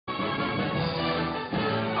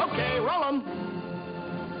roll 'em.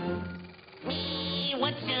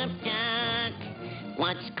 What's up, Doc?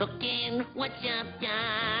 What's cooking? What's up,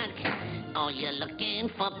 Doc? Oh, you're looking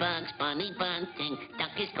for Bugs Bunny bunting.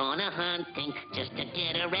 Duck is gonna hunting just to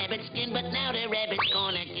get a rabbit skin, but now the rabbit's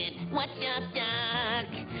gonna get. What's up, Doc?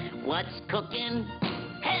 What's cooking?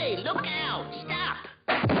 Hey, look out! Stop!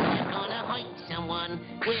 You're gonna hurt someone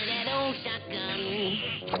with that old shotgun.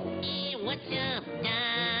 What's up,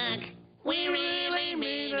 Doc? We really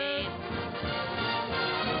mean it.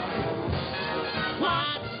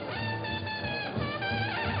 What's up,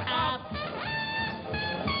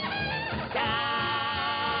 Doc?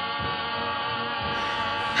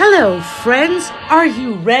 Hello, friends. Are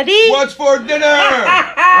you ready? What's for dinner?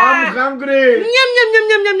 I'm hungry. Yum, yum, yum,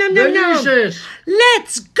 yum, yum, yum, yum, yum. Delicious.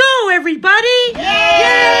 Let's go, everybody.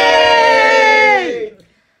 Yay!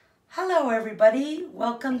 Hello, everybody.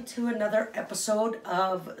 Welcome to another episode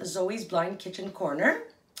of Zoe's Blind Kitchen Corner.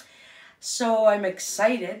 So I'm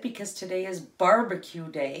excited because today is barbecue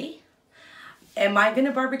day. Am I going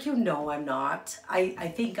to barbecue? No, I'm not.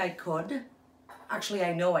 I think I could. Actually,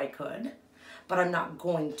 I know I could, but I'm not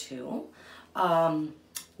going to.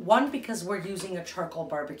 One, because we're using a charcoal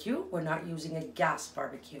barbecue. We're not using a gas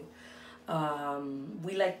barbecue.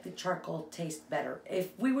 We like the charcoal taste better.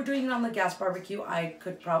 If we were doing it on the gas barbecue, I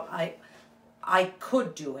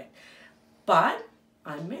could do it. But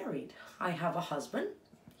I'm married. I have a husband.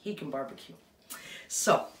 He can barbecue.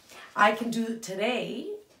 So I can do it today.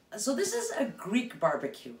 So this is a Greek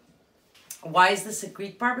barbecue. Why is this a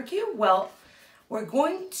Greek barbecue? Well, we're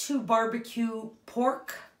going to barbecue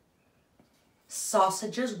pork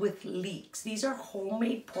sausages with leeks. These are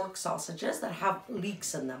homemade pork sausages that have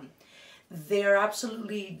leeks in them. They're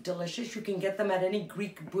absolutely delicious. You can get them at any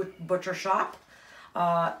Greek butcher shop.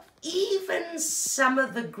 Even some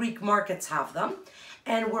of the Greek markets have them.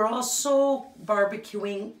 And we're also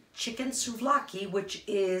barbecuing chicken souvlaki, which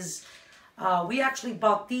is, we actually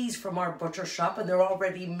bought these from our butcher shop, and they're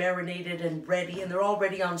already marinated and ready, and they're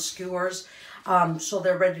already on skewers, so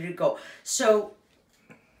they're ready to go. So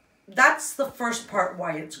that's the first part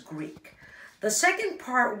why it's Greek. The second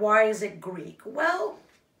part, why is it Greek? Well,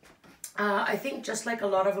 I think just like a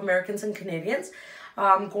lot of Americans and Canadians,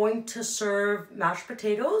 I'm going to serve mashed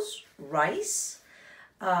potatoes, rice,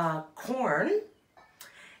 corn,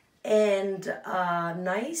 and a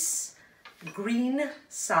nice green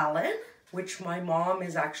salad, which my mom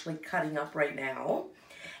is actually cutting up right now.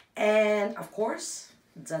 And of course,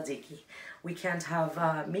 tzatziki. We can't have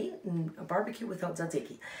meat and a barbecue without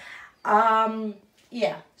tzatziki.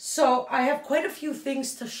 Yeah, so I have quite a few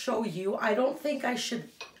things to show you. I don't think I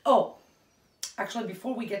should... Oh, actually,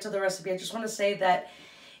 before we get to the recipe, I just want to say that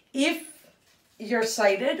if you're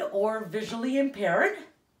sighted or visually impaired,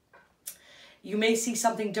 you may see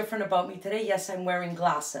something different about me today. Yes, I'm wearing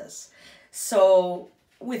glasses. So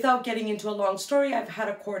without getting into a long story, I've had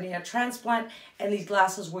a cornea transplant, and these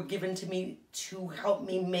glasses were given to me to help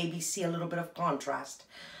me maybe see a little bit of contrast.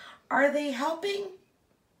 Are they helping?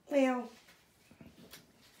 Well,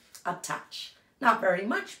 a touch. Not very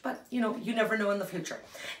much, but you know, you never know in the future.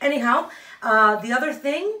 Anyhow, the other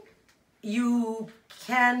thing, you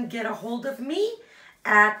can get a hold of me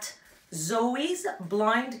at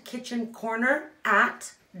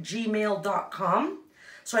zoesblindkitchencorner@gmail.com.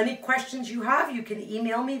 So any questions you have, you can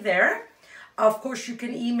email me there. Of course, you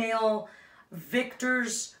can email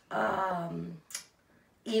Victor's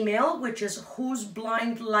email, which is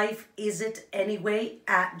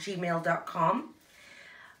whoseblindlifeisatanyway@gmail.com.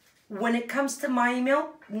 When it comes to my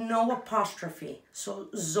email, no apostrophe. So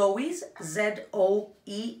Zoe's,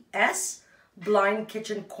 Z-O-E-S,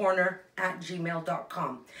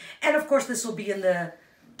 blindkitchencorner@gmail.com. And of course, this will be in the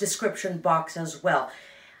description box as well.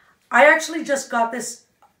 I actually just got this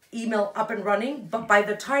email up and running, but by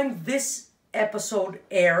the time this episode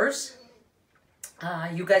airs,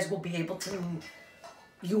 you guys will be able to,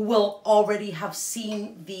 you will already have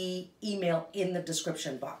seen the email in the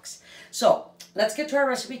description box. So let's get to our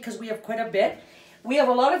recipe because we have quite a bit. We have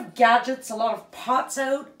a lot of gadgets, a lot of pots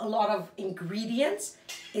out, a lot of ingredients.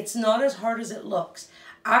 It's not as hard as it looks.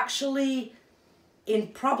 Actually, in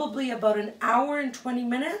probably about an hour and 20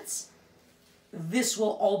 minutes, this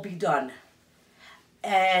will all be done.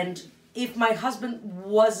 And if my husband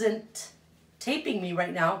wasn't taping me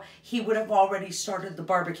right now, he would have already started the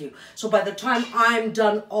barbecue. So by the time I'm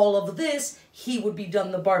done all of this, he would be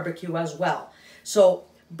done the barbecue as well. So,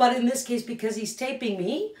 but in this case, because he's taping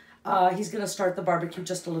me, he's going to start the barbecue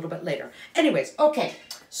just a little bit later. Anyways, okay.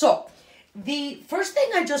 So the first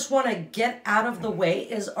thing I just want to get out of the way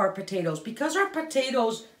is our potatoes. Because our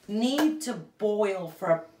potatoes need to boil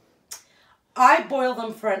for, I boil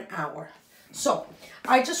them for an hour. So,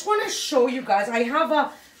 I just want to show you guys, I have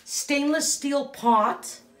a stainless steel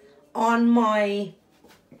pot on my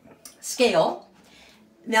scale.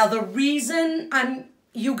 Now, the reason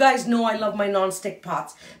you guys know I love my non-stick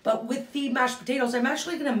pots, but with the mashed potatoes, I'm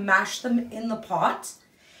actually going to mash them in the pot,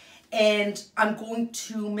 and I'm going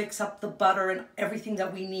to mix up the butter and everything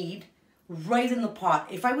that we need right in the pot.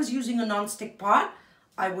 If I was using a non-stick pot,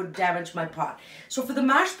 I would damage my pot. So for the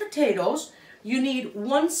mashed potatoes, you need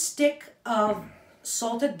 1 stick of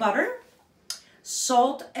salted butter,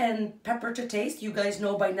 salt and pepper to taste. You guys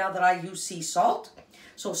know by now that I use sea salt.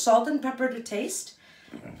 So salt and pepper to taste.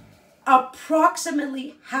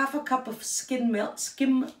 Approximately half a cup of skim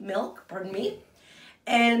milk, pardon me.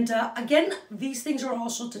 And again, these things are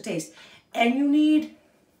also to taste. And you need,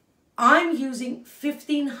 I'm using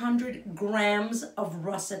 1,500 grams of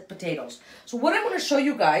russet potatoes. So what I want to show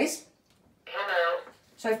you guys,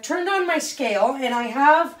 so I've turned on my scale and I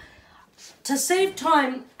have, to save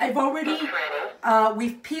time, I've already,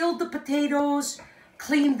 we've peeled the potatoes,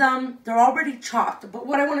 cleaned them, they're already chopped. But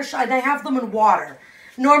what I want to show, and I have them in water.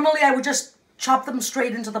 Normally I would just chop them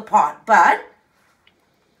straight into the pot, but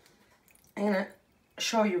I'm going to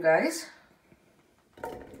show you guys.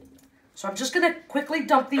 So I'm just going to quickly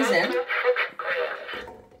dump these in.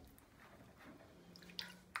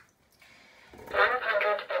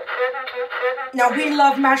 Now we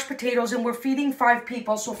love mashed potatoes and we're feeding 5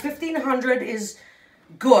 people, so 1,500 is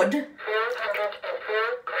good.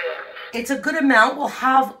 It's a good amount. We'll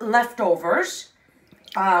have leftovers,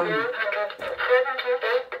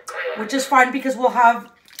 which is fine because we'll have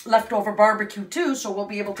leftover barbecue too, so we'll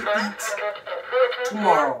be able to eat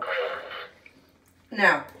tomorrow.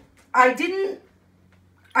 Now, I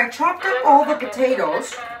chopped up all the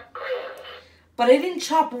potatoes, but I didn't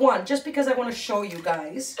chop one just because I want to show you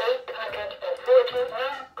guys.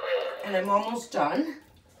 And I'm almost done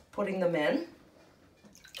putting them in.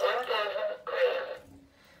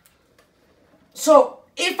 So,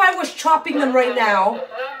 if I was chopping them right now,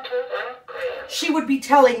 she would be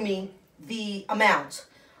telling me the amount,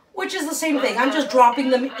 which is the same thing. I'm just dropping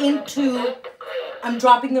them into,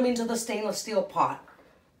 the stainless steel pot.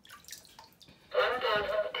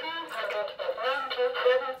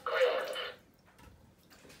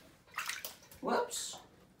 Whoops.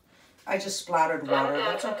 I just splattered water.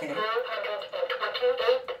 That's okay.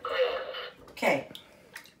 Okay.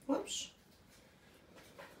 Whoops.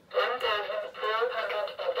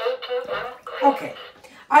 Okay.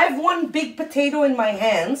 I have 1 big potato in my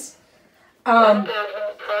hands.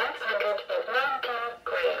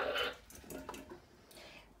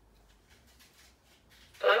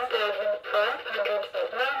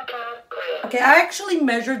 Okay, I actually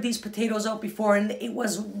measured these potatoes out before and it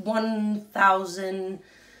was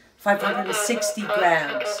 1,560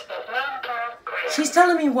 grams. She's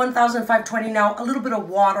telling me 1,520 now. A little bit of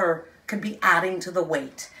water could be adding to the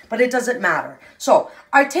weight, but it doesn't matter. So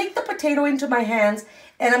I take the potato into my hands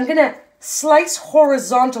and I'm gonna slice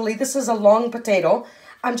horizontally. This is a long potato.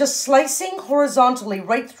 I'm just slicing horizontally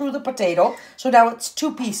right through the potato. So now it's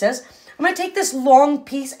 2 pieces. I'm gonna take this long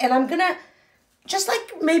piece and I'm gonna, just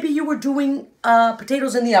like maybe you were doing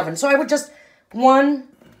potatoes in the oven. So I would just 1,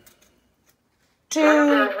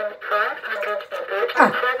 2,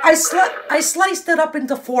 I sliced it up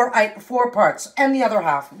into 4 parts and the other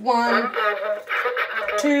half. 1,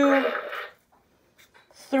 2,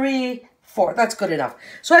 3, 4. That's good enough.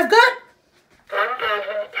 So I've got,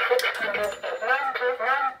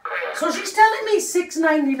 so she's telling me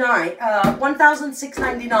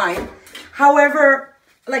 $1,699. However,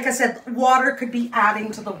 like I said, water could be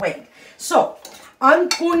adding to the weight. So I'm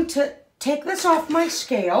going to take this off my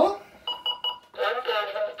scale.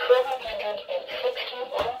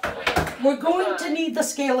 We're going to need the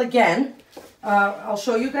scale again. I'll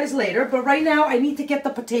show you guys later, but right now I need to get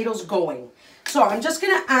the potatoes going. So I'm just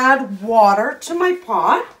going to add water to my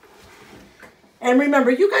pot. And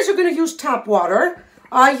remember, you guys are going to use tap water.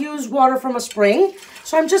 I use water from a spring.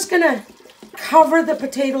 So I'm just going to cover the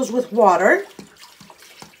potatoes with water.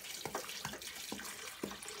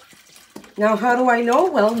 Now, how do I know?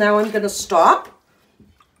 Well, now I'm going to stop.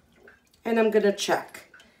 And I'm going to check.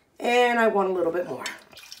 And I want a little bit more.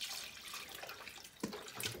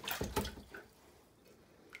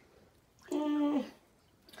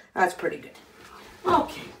 That's pretty good.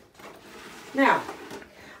 Okay. Now,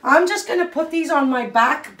 I'm just going to put these on my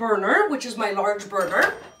back burner, which is my large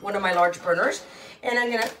burner, one of my large burners, and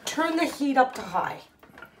I'm going to turn the heat up to high.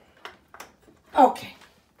 Okay.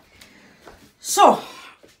 So,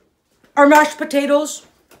 our mashed potatoes.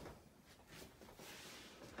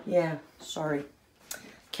 Yeah, sorry.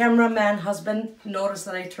 cameraman husband noticed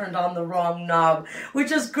that I turned on the wrong knob,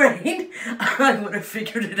 which is great. I would have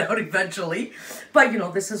figured it out eventually, but you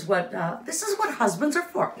know, this is what husbands are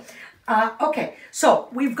for. Okay, so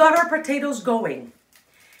we've got our potatoes going.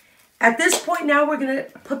 At this point now, we're gonna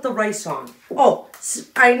put the rice on. Oh,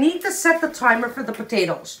 I need to set the timer for the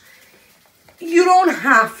potatoes. You don't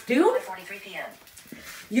have to. 5:43 p.m.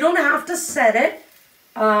 You don't have to set it.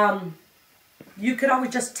 You could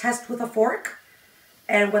always just test with a fork.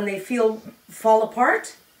 And when they fall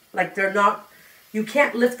apart, like they're not, you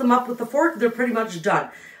can't lift them up with the fork, they're pretty much done.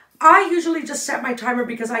 I usually just set my timer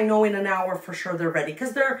because I know in an hour for sure they're ready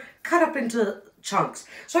because they're cut up into chunks.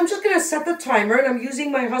 So I'm just going to set the timer, and I'm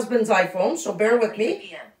using my husband's iPhone, so bear with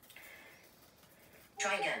me.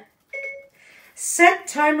 Try again. Set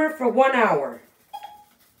timer for 1 hour.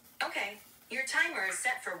 Okay, your timer is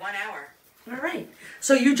set for 1 hour. All right.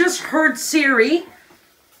 So you just heard Siri.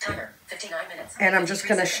 Timer, 59 minutes. And I'm just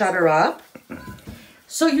going to shut her up.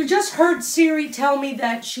 So you just heard Siri tell me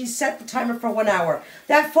that she set the timer for 1 hour.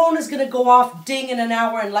 That phone is going to go off ding in an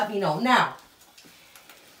hour and let me know. Now,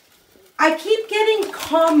 I keep getting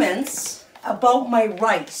comments about my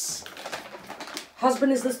rice.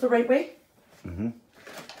 Husband, is this the right way? Mm-hmm.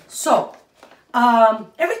 So,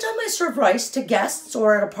 every time I serve rice to guests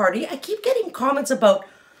or at a party, I keep getting comments about,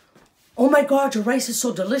 oh my God, your rice is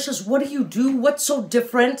so delicious. What do you do? What's so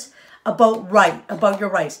different about your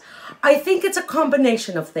rice? I think it's a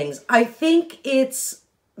combination of things. I think it's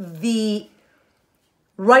the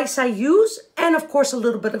rice I use and, of course, a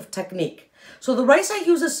little bit of technique. So the rice I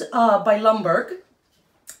use is by Lumberg,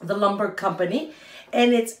 the Lumberg company,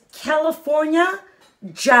 and it's California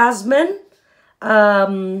Jasmine,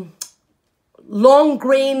 long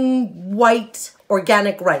grain white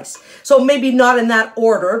organic rice. So maybe not in that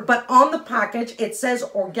order, but on the package it says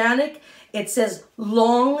organic, it says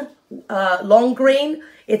long grain,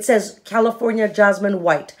 it says California Jasmine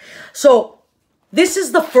white. So this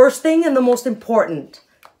is the first thing and the most important,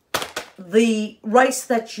 the rice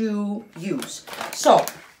that you use. So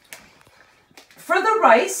for the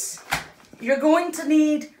rice, you're going to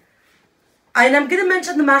need, and I'm going to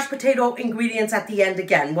mention the mashed potato ingredients at the end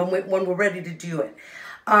again when we're ready to do it.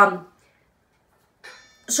 The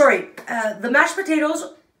mashed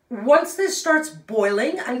potatoes, once this starts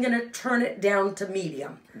boiling, I'm going to turn it down to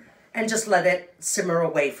medium and just let it simmer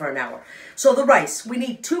away for an hour. So the rice, we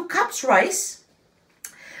need 2 cups rice.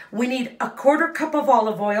 We need 1/4 cup of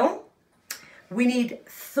olive oil. We need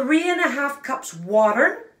 3.5 cups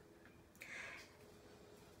water,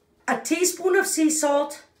 a teaspoon of sea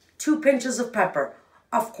salt, 2 pinches of pepper,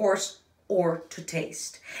 of course, or to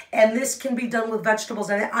taste. And this can be done with vegetables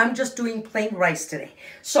in it. I'm just doing plain rice today.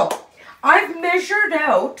 So I've measured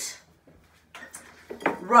out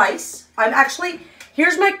rice.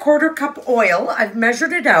 Here's my 1/4 cup oil. I've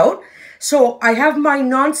measured it out. So I have my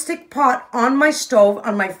nonstick pot on my stove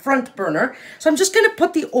on my front burner. So I'm just going to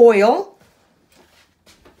put the oil.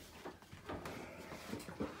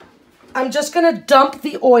 I'm just going to dump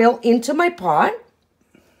the oil into my pot.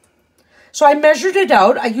 So I measured it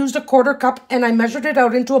out. I used 1/4 cup and I measured it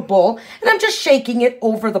out into a bowl. And I'm just shaking it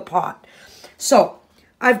over the pot. So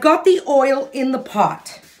I've got the oil in the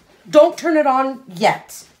pot. Don't turn it on yet.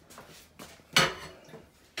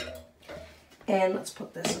 And let's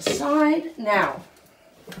put this aside. Now,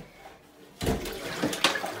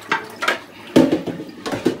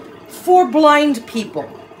 for blind people,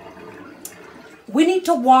 we need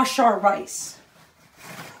to wash our rice.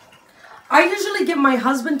 I usually get my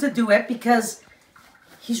husband to do it because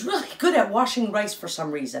he's really good at washing rice for some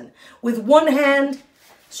reason. With one hand,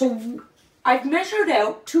 so I've measured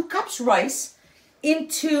out 2 cups rice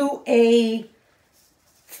into a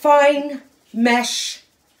fine mesh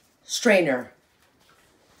strainer.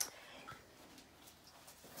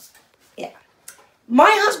 Yeah.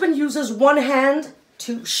 My husband uses one hand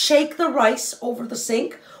to shake the rice over the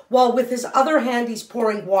sink while with his other hand he's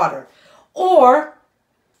pouring water. Or,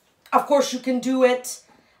 of course, you can do it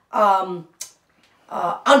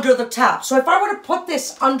under the tap. So if I were to put this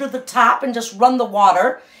under the tap and just run the water,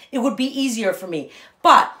 it would be easier for me.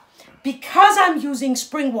 But because I'm using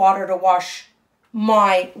spring water to wash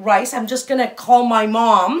my rice, I'm just going to call my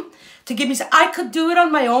mom to give me some. I could do it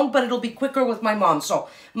on my own, but it'll be quicker with my mom. So,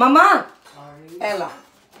 Mama, Ella.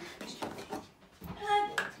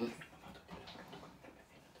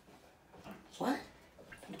 What?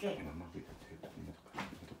 Okay.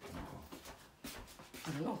 I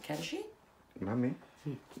don't know, can she? Μάμι,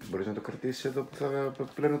 μπορείς να το κρατήσεις εδώ που θα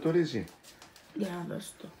πλένω το ρύζι. Για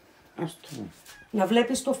δώσ' το. Ας το. Να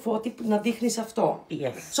βλέπεις το φώτι, να δείχνεις αυτό.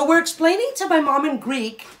 Yes. So we're explaining to my mom in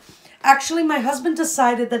Greek Actually, my husband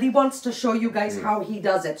decided that he wants to show you guys how he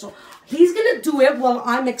does it. So he's going to do it while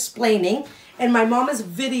I'm explaining, and my mom is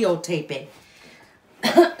videotaping.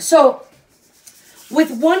 So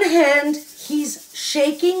with one hand, he's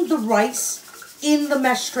shaking the rice in the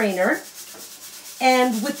mesh strainer,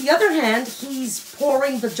 and with the other hand, he's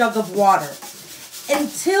pouring the jug of water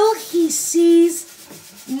until he sees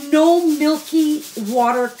no milky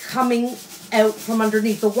water coming out from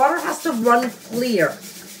underneath. The water has to run clear.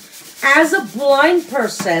 As a blind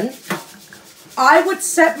person, I would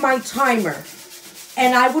set my timer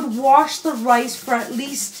and I would wash the rice for at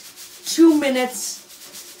least 2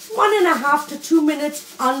 minutes, 1.5 to 2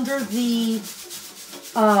 minutes under the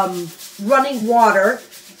running water,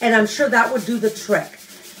 and I'm sure that would do the trick.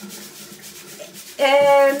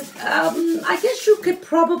 And I guess you could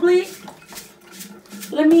probably,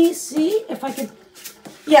 let me see if I can,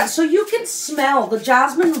 yeah, so you can smell the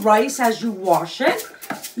jasmine rice as you wash it.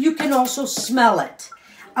 You can also smell it.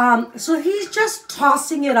 So he's just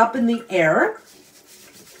tossing it up in the air.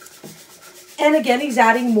 And again, he's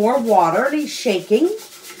adding more water and he's shaking.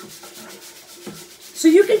 So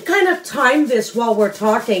you can kind of time this while we're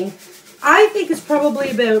talking. I think it's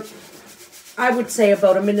probably about, I would say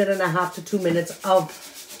about 1.5 to 2 minutes of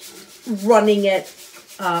running it,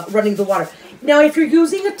 running the water. Now, if you're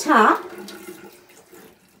using a tap,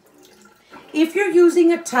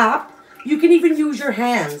 you can even use your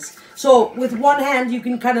hands. So with one hand, you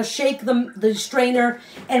can kind of shake the strainer,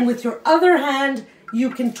 and with your other hand,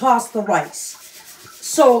 you can toss the rice.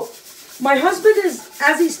 So my husband is,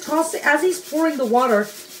 as he's pouring the water,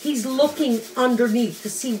 he's looking underneath to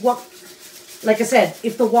see what, like I said,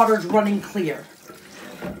 if the water's running clear.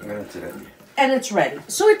 And it's ready. And it's ready.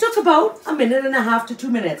 So it took about 1.5 to 2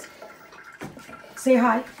 minutes. Say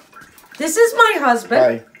hi. This is my husband.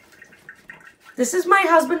 Hi. This is my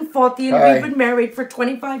husband, Foti, and Hi. we've been married for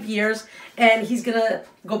 25 years, and he's going to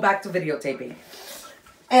go back to videotaping.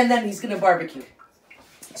 And then he's going to barbecue.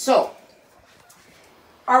 So,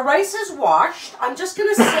 our rice is washed. I'm just going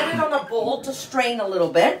to set it on a bowl to strain a little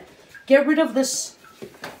bit. Get rid of this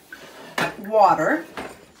water.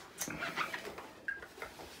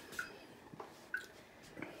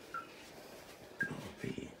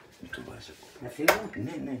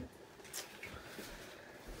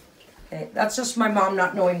 Okay, that's just my mom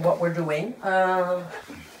not knowing what we're doing.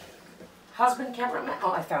 Husband, cameraman.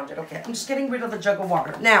 Oh, I found it. Okay, I'm just getting rid of the jug of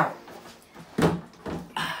water. Now,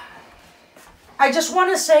 I just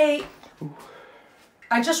want to say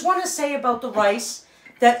about the rice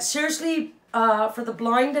that seriously, for the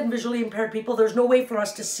blind and visually impaired people, there's no way for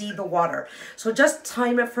us to see the water. So just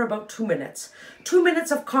time it for about 2 minutes. 2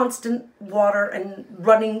 minutes of constant water and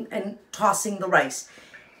running and tossing the rice.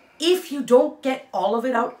 If you don't get all of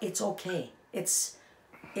it out, it's okay. It's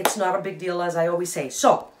not a big deal, as I always say.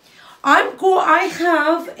 So I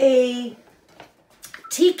have a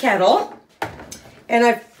tea kettle, and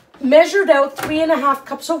I've measured out 3.5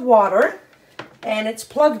 cups of water, and it's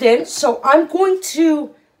plugged in. So I'm going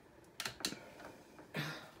to,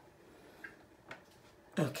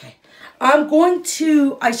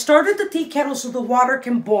 I started the tea kettle so the water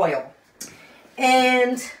can boil.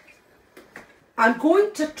 And I'm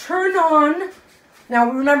going to turn on, now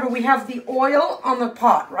remember we have the oil on the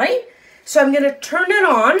pot, right? So I'm going to turn it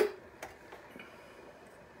on.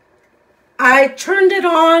 I turned it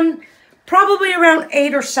on probably around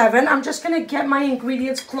 8 or 7. I'm just going to get my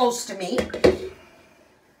ingredients close to me.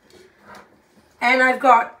 And I've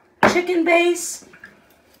got chicken base,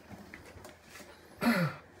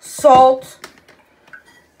 salt,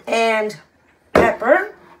 and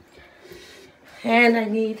pepper. And I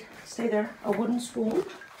need, stay there, a wooden spoon.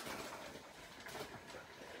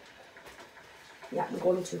 Yeah, I'm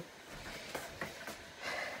going to.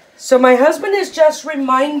 So my husband is just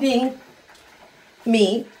reminding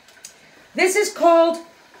me, this is called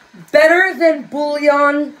Better Than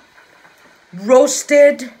Bouillon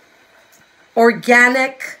roasted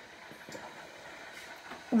organic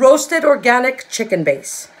chicken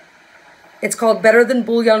base. It's called Better Than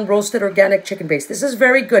Bouillon roasted organic chicken base. This is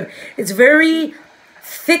very good. It's very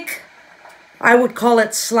thick. I would call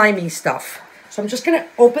it slimy stuff. So I'm just going to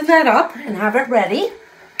open that up and have it ready.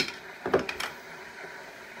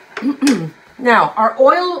 Now, our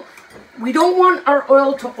oil, we don't want our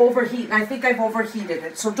oil to overheat. And I think I've overheated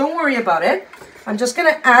it. So don't worry about it. I'm just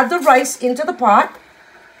going to add the rice into the pot.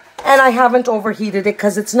 And I haven't overheated it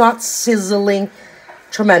because it's not sizzling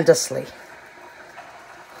tremendously.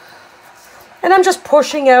 And I'm just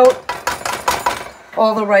pushing out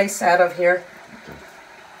all the rice out of here.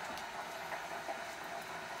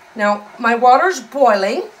 Now, my water's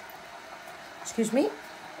boiling. Excuse me.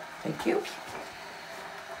 Thank you.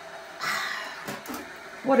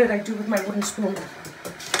 What did I do with my wooden spoon?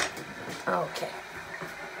 Okay.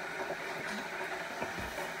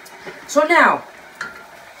 So now,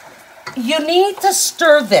 you need to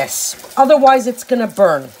stir this, otherwise it's gonna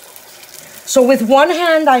burn. So with one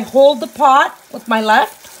hand, I hold the pot with my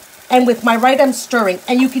left, and with my right, I'm stirring,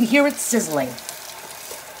 and you can hear it sizzling.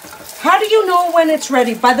 How do you know when it's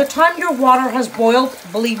ready? By the time your water has boiled,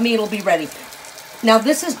 believe me, it'll be ready. Now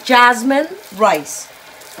this is jasmine rice.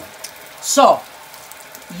 So,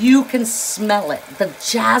 you can smell it. The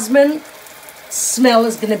jasmine smell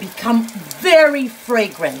is gonna become very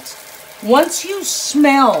fragrant. Once you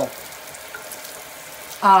smell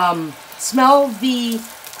the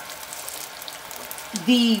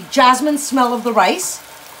jasmine smell of the rice,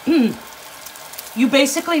 you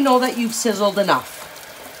basically know that you've sizzled enough.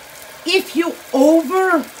 If you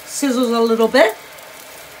over sizzle a little bit,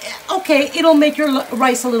 okay, it'll make your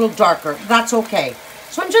rice a little darker. That's okay.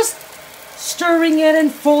 So I'm just stirring it and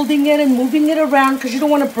folding it and moving it around because you don't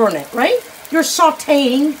want to burn it, right? You're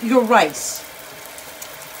sauteing your rice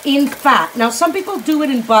in fat. Now, some people do it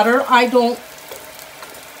in butter. I don't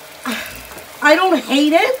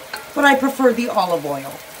hate it, but I prefer the olive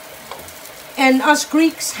oil. And us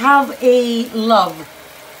Greeks have a love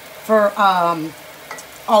for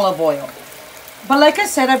olive oil. But like I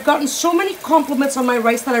said, I've gotten so many compliments on my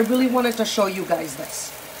rice that I really wanted to show you guys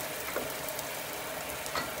this.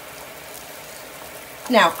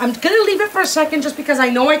 Now, I'm going to leave it for a second just because I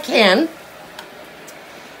know I can.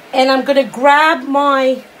 And I'm going to grab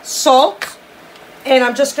my salt and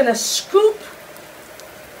I'm just going to scoop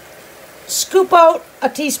out a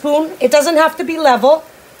teaspoon. It doesn't have to be level.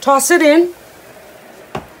 Toss it in.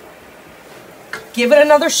 Give it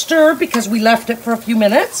another stir because we left it for a few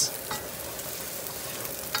minutes.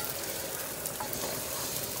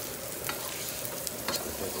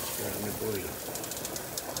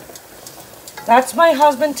 That's my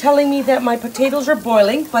husband telling me that my potatoes are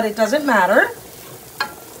boiling, but it doesn't matter.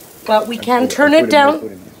 But we can turn it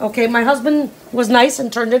down. Okay, my husband was nice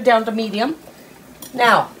and turned it down to medium.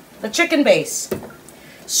 Now, the chicken base.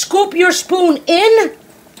 Scoop your spoon in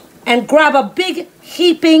and grab a big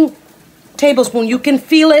heaping tablespoon. You can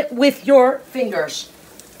feel it with your fingers.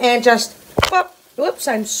 And just, whoops,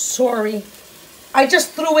 I'm sorry. I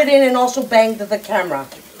just threw it in and also banged the camera.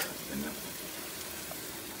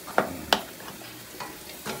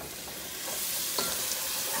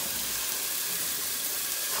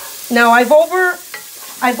 Now I've over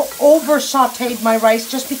sauteed my rice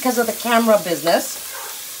just because of the camera business.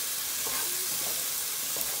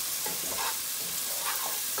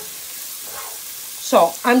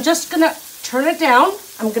 So I'm just gonna turn it down.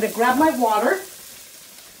 I'm gonna grab my water.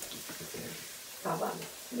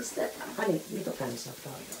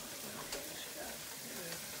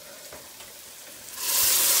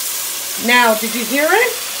 Now, did you hear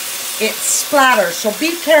it? It splatters, so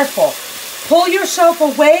be careful. Pull yourself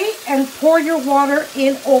away and pour your water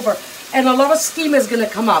in over. And a lot of steam is going to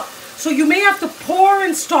come up. So you may have to pour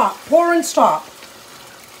and stop, pour and stop.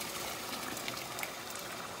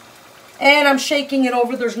 And I'm shaking it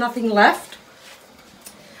over. There's nothing left.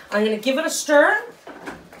 I'm going to give it a stir.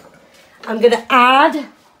 I'm going to add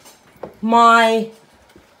my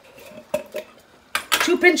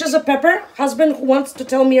 2 pinches of pepper. Husband wants to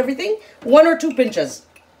tell me everything. 1 or 2 pinches.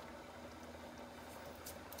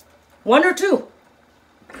 1 or 2?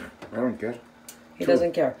 I don't care. He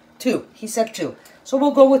doesn't care. 2. He said 2. So we'll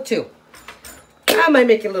go with 2. I might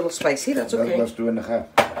make it a little spicy. That's okay. That's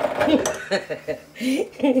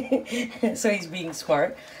 2.5. So he's being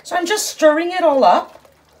smart. So I'm just stirring it all up.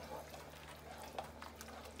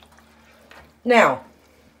 Now,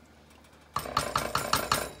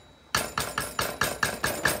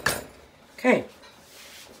 okay.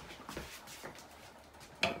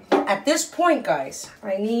 At this point, guys,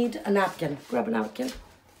 I need a napkin. Grab a napkin.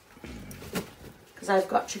 Because I've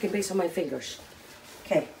got chicken base on my fingers.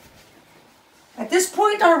 Okay. At this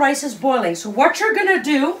point, our rice is boiling. So what you're going to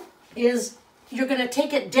do is you're going to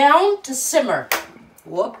take it down to simmer.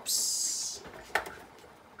 Whoops.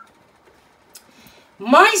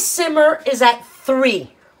 My simmer is at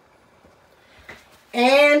 3.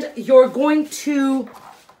 And you're going to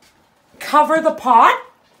cover the pot.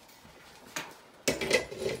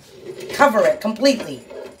 Cover it completely.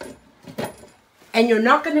 And you're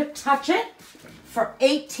not going to touch it for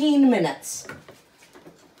 18 minutes. 1, 2,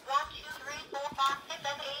 3, 4, 5, 6,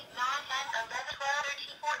 7, 8, 9, 10, 11, 12,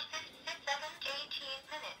 13, 14, 15, 16, 17,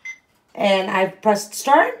 18 minutes. And I've pressed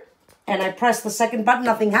start, and I press the second button.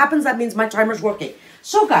 Nothing happens. That means my timer's working.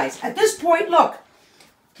 So guys, at this point, look,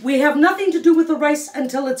 we have nothing to do with the rice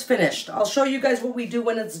until it's finished. I'll show you guys what we do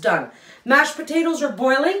when it's done. Mashed potatoes are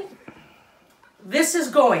boiling. this is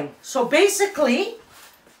going. So basically,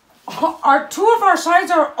 two of our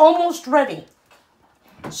sides are almost ready.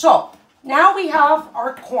 So now we have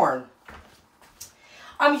our corn.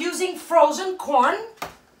 I'm using frozen corn.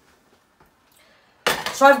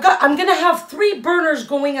 So I'm gonna have 3 burners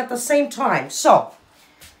going at the same time. So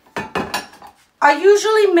I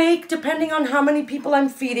usually make, depending on how many people I'm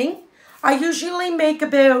feeding, I usually make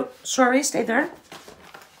about, sorry, stay there.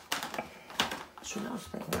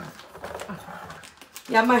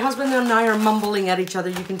 Yeah, my husband and I are mumbling at each other.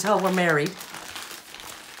 You can tell we're married.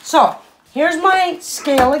 So, here's my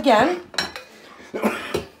scale again.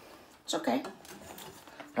 It's okay.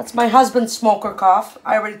 That's my husband's smoker cough.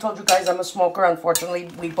 I already told you guys I'm a smoker. Unfortunately,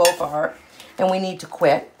 we both are. And we need to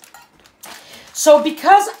quit. So,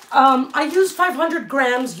 because I use 500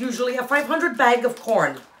 grams, usually a 500 bag of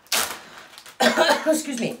corn.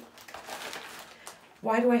 Excuse me.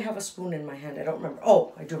 Why do I have a spoon in my hand? I don't remember.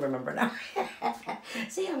 Oh, I do remember now.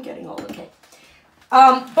 See, I'm getting old, okay.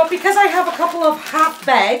 But because I have a couple of half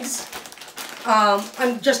bags,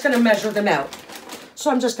 I'm just going to measure them out. So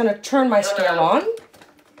I'm just going to turn my scale on.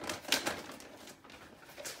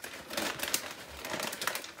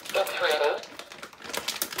 It's ready.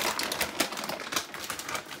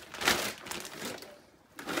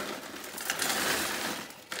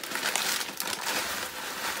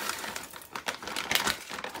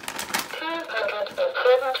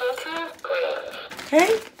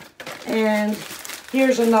 Okay, and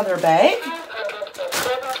here's another bag.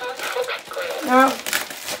 Now,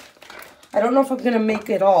 I don't know if I'm going to make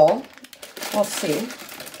it all. We'll see.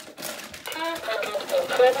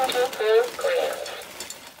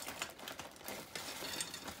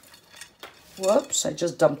 Whoops, I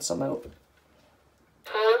just dumped some out.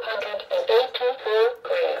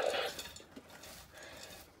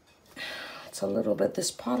 It's a little bit,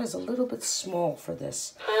 this pot is a little bit small for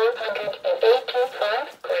this.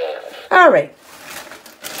 All right.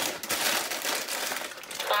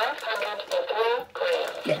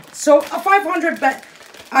 Yeah, so a 500 bag.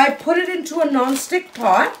 I put it into a non-stick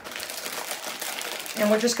pot.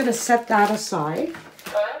 And we're just going to set that aside.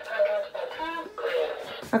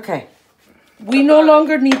 Okay. We no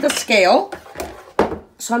longer need the scale.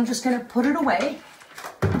 So I'm just going to put it away.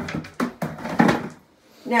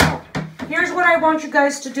 Now, here's what I want you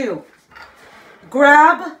guys to do.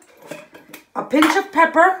 Grab a pinch of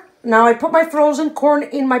pepper. Now I put my frozen corn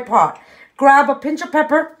in my pot. Grab a pinch of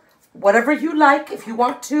pepper, whatever you like. If you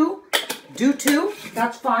want to, do 2.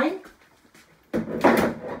 That's fine.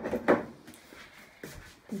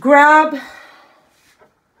 Grab,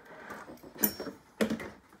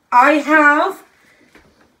 I have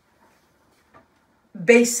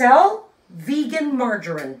Bacel vegan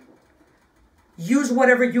margarine. Use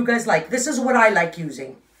whatever you guys like. This is what I like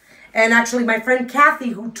using. And actually my friend Kathy,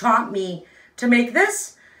 who taught me to make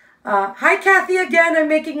this, hi Kathy again, I'm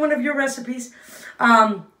making one of your recipes.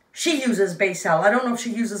 She uses Bacel. I don't know if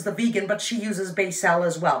she uses the vegan, but she uses Bacel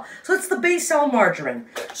as well. So it's the Bacel margarine.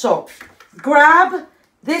 So grab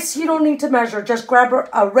this, you don't need to measure. Just grab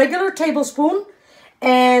a regular tablespoon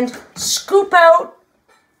and scoop out.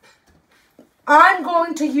 I'm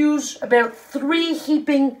going to use about 3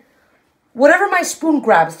 heaping, whatever my spoon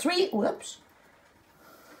grabs. 3, whoops.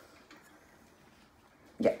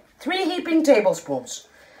 Yeah, 3 heaping tablespoons.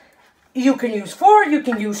 You can use 4, you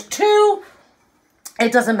can use 2.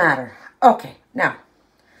 It doesn't matter. Okay, now,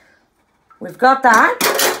 we've got that.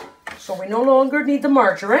 So we no longer need the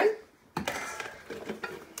margarine.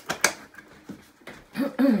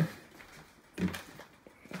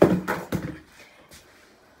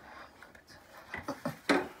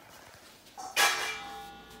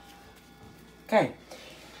 Okay.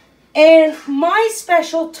 And my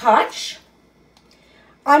special touch,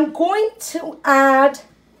 I'm going to add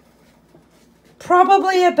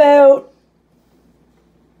probably about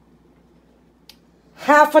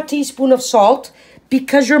half a teaspoon of salt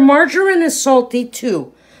because your margarine is salty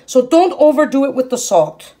too. So don't overdo it with the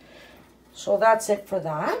salt. So that's it for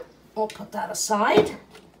that. I'll put that aside.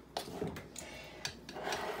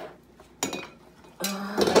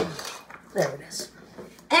 There it is.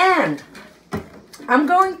 And I'm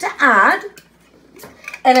going to add,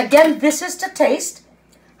 and again, this is to taste,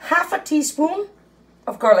 half a teaspoon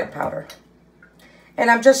of garlic powder. And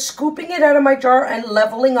I'm just scooping it out of my jar and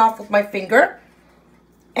leveling off with my finger.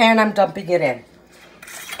 And I'm dumping it in.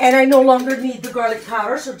 And I no longer need the garlic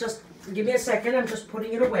powder, so just give me a second. I'm just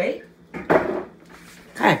putting it away.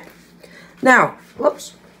 Okay. Now,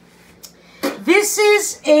 whoops. This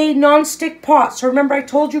is a non-stick pot. So remember I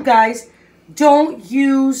told you guys, don't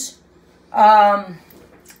use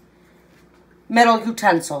metal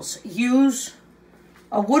utensils. Use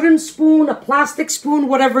a wooden spoon, a plastic spoon,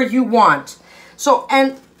 whatever you want. So,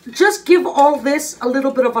 and just give all this a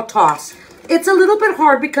little bit of a toss. It's a little bit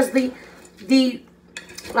hard because the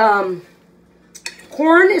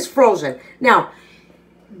corn is frozen. Now,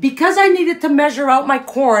 because I needed to measure out my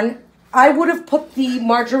corn, I would have put the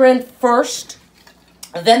margarine first,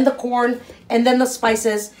 then the corn, and then the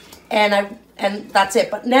spices, and that's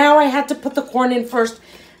it. But now I had to put the corn in first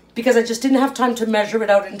because I just didn't have time to measure it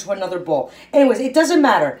out into another bowl. Anyways, it doesn't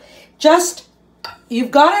matter. Just,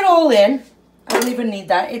 you've got it all in. I don't even need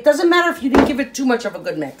that. It doesn't matter if you didn't give it too much of a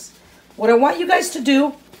good mix. What I want you guys to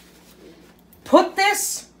do, put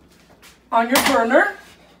this on your burner.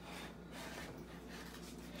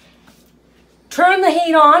 Turn the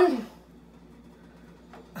heat on.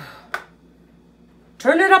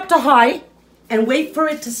 Turn it up to high and wait for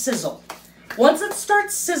it to sizzle. Once it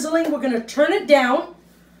starts sizzling, we're going to turn it down.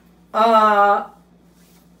 I'm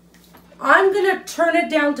going to turn it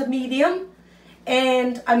down to medium,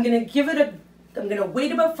 and I'm going to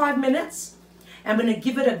wait about 5 minutes. I'm going to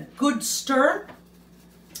give it a good stir.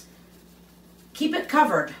 Keep it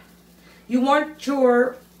covered. You want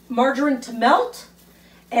your margarine to melt,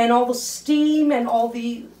 and all the steam and all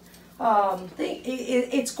the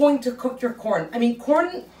it's going to cook your corn. I mean,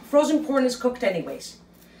 frozen corn is cooked anyways.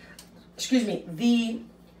 Excuse me. The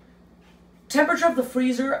temperature of the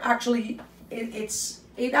freezer actually,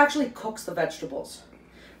 it actually cooks the vegetables.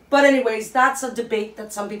 But anyways, that's a debate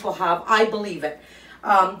that some people have. I believe it,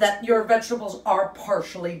 that your vegetables are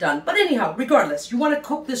partially done. But anyhow, regardless, you want to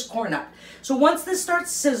cook this corn up. So once this starts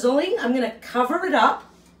sizzling, I'm going to cover it up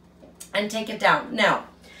and take it down. Now,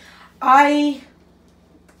 I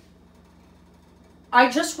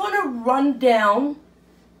just want to run down,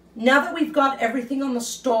 now that we've got everything on the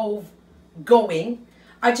stove going,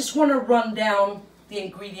 I just want to run down the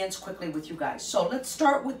ingredients quickly with you guys. So let's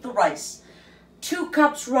start with the rice. 2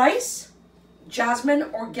 cups rice, Jasmine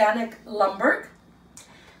organic Lumberg.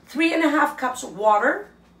 3.5 cups water.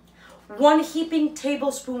 1 heaping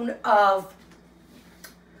tablespoon of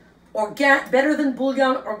better than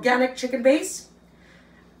bouillon organic chicken base.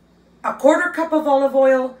 1/4 cup of olive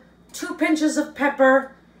oil. 2 pinches of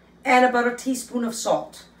pepper, and about a teaspoon of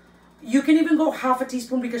salt. You can even go half a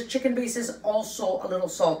teaspoon because chicken base is also a little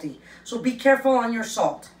salty. So be careful on your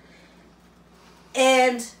salt.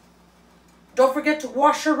 And don't forget to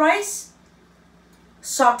wash your rice.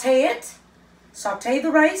 Saute it. Saute the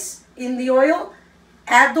rice in the oil.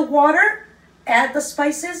 Add the water. Add the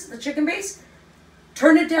spices, the chicken base.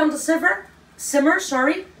 Turn it down to simmer,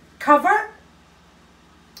 cover,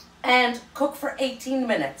 and cook for 18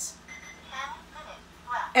 minutes. 10 minutes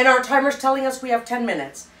left. And our timer's telling us we have 10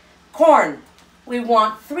 minutes. Corn, we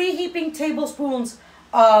want 3 heaping tablespoons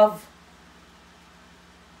of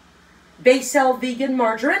Bacel vegan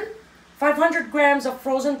margarine, 500 grams of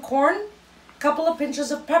frozen corn, a couple of pinches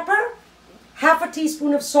of pepper, half a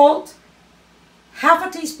teaspoon of salt, half a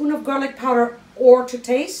teaspoon of garlic powder or to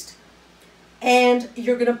taste. And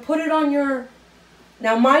you're going to put it on your...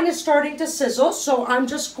 Now mine is starting to sizzle, so I'm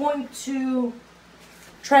just going to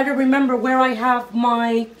try to remember where I have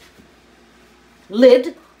my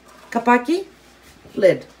lid, kapaki,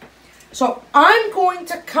 lid. So I'm going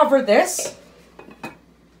to cover this,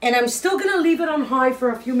 and I'm still going to leave it on high for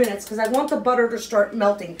a few minutes because I want the butter to start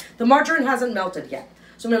melting. The margarine hasn't melted yet,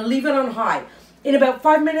 so I'm going to leave it on high. In about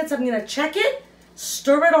 5 minutes, I'm going to check it,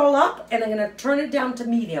 stir it all up, and I'm going to turn it down to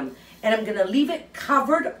medium. And I'm going to leave it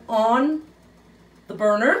covered on the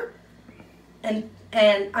burner, and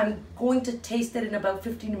I'm going to taste it in about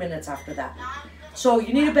 15 minutes after that. So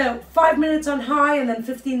you need about 5 minutes on high and then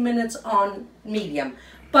 15 minutes on medium.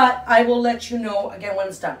 But I will let you know again when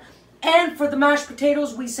it's done. And for the mashed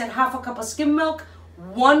potatoes, we said half a cup of skim milk,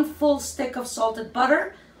 1 full stick of salted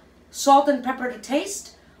butter, salt and pepper to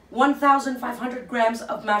taste, 1,500 grams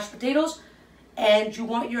of mashed potatoes, and you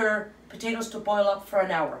want your potatoes to boil up for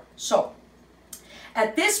an hour. So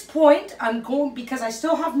at this point, I'm going, because I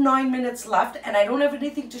still have 9 minutes left and I don't have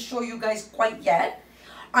anything to show you guys quite yet,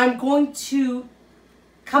 I'm going to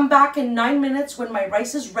come back in 9 minutes when my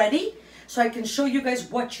rice is ready so I can show you guys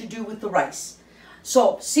what you do with the rice.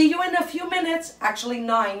 So see you in a few minutes, actually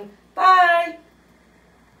 9. Bye.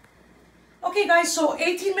 Okay guys, so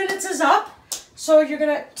 18 minutes is up. So you're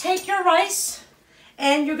gonna take your rice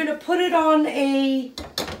and you're gonna put it on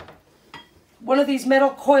one of these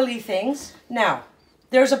metal coily things. Now,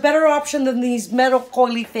 there's a better option than these metal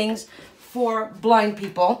coily things for blind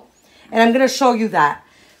people, and I'm going to show you that.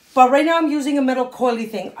 But right now I'm using a metal coily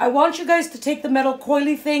thing. I want you guys to take the metal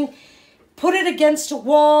coily thing, put it against a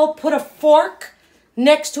wall, put a fork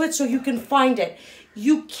next to it so you can find it.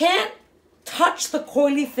 You can't touch the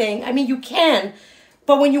coily thing. I mean, you can,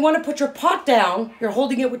 But when you want to put your pot down, you're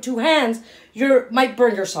holding it with two hands, you might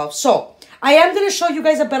burn yourself. So I am going to show you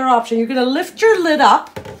guys a better option. You're going to lift your lid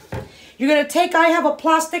up. You're going to take, I have a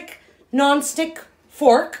plastic non-stick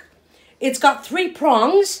fork. It's got 3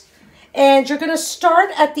 prongs. And you're going to start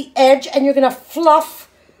at the edge and you're going to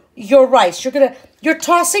fluff your rice. You're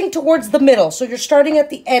tossing towards the middle. So you're starting at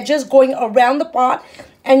the edges, going around the pot,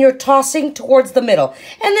 and you're tossing towards the middle.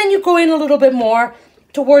 And then you go in a little bit more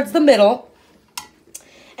towards the middle.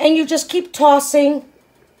 And you just keep tossing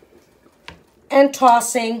and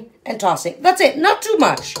tossing and tossing. That's it, not too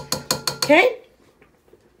much, okay?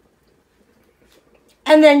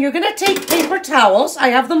 And then you're gonna take paper towels. I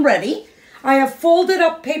have them ready. I have folded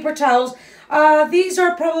up paper towels. These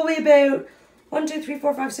are probably about 1, 2, 3,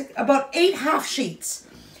 4, 5, 6, about 8 half sheets.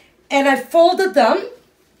 And I folded them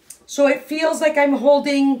so it feels like I'm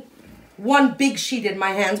holding one big sheet in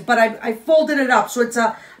my hands, but I folded it up. So it's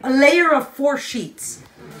a layer of 4 sheets.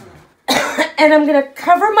 And I'm gonna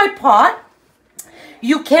cover my pot.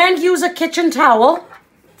 You can use a kitchen towel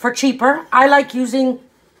for cheaper. I like using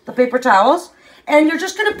the paper towels. And you're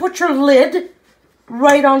just gonna put your lid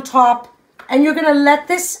right on top and you're gonna let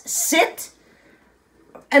this sit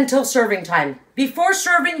until serving time. Before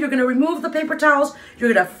serving, you're gonna remove the paper towels.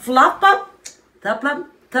 You're gonna fluff up,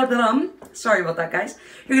 sorry about that, guys.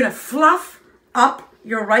 You're gonna fluff up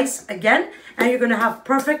your rice again, and you're gonna have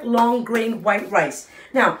perfect long grain white rice.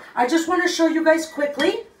 Now, I just wanna show you guys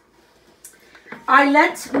quickly. I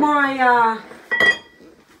let my,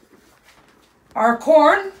 our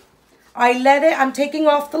corn, I'm taking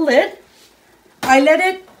off the lid. I let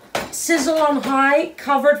it sizzle on high,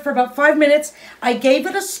 covered for about 5 minutes. I gave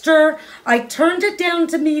it a stir. I turned it down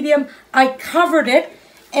to medium. I covered it,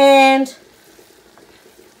 and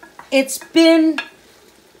it's been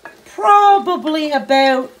probably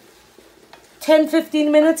about 10-15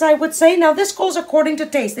 minutes, I would say. Now, this goes according to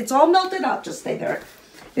taste. It's all melted up. Just stay there.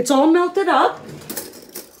 It's all melted up.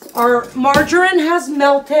 Our margarine has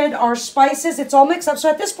melted. Our spices, it's all mixed up. So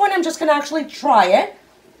at this point, I'm just going to actually try it.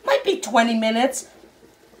 Might be 20 minutes.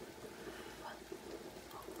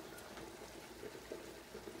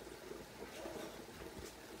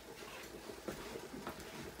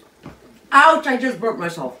 Ouch, I just burnt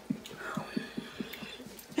myself.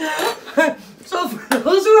 So for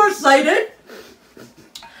those who are sighted,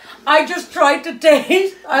 I just tried to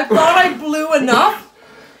taste. I thought I blew enough.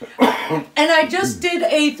 And I just did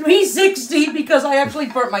a 360 because I actually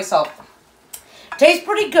burnt myself. Tastes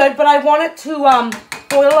pretty good, but I want it to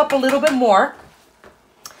boil up a little bit more.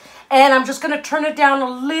 And I'm just going to turn it down a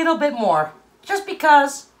little bit more. Just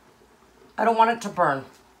because I don't want it to burn.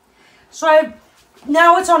 So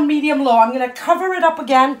now it's on medium-low. I'm going to cover it up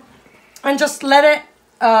again and just let it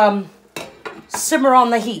simmer on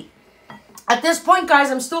the heat. At this point,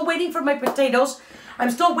 guys, I'm still waiting for my potatoes.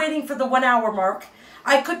 I'm still waiting for the 1 hour mark.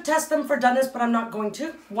 I could test them for doneness, but I'm not going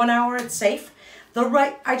to. 1 hour, it's safe.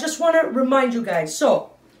 I just want to remind you guys.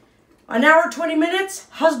 So, 1 hour, 20 minutes.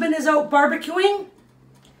 Husband is out barbecuing.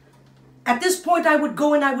 At this point, I would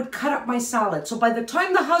go and I would cut up my salad. So by the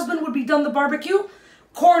time the husband would be done the barbecue,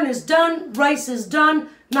 corn is done, rice is done,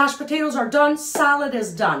 mashed potatoes are done, salad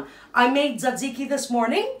is done. I made tzatziki this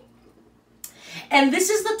morning. And this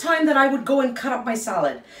is the time that I would go and cut up my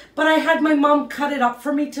salad. But I had my mom cut it up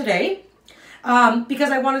for me today.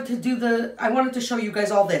 Because I wanted to show you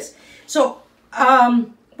guys all this. So,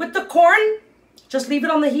 with the corn, just leave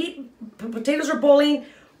it on the heat. Potatoes are boiling.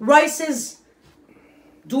 Rice is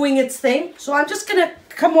doing its thing. So I'm just going to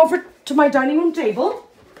come over to my dining room table.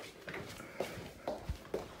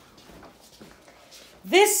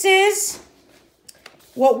 This is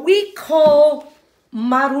what we call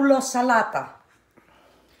marullo salata.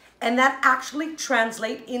 And that actually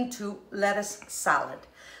translates into lettuce salad.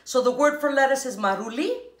 So the word for lettuce is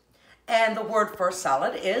maruli, and the word for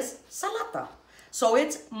salad is salata. So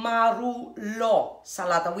it's marullo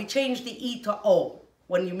salata. We change the E to O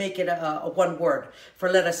when you make it a one word for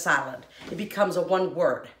lettuce salad. It becomes a one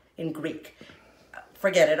word in Greek.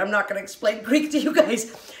 Forget it, I'm not gonna explain Greek to you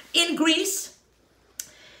guys. In Greece,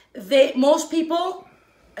 most people,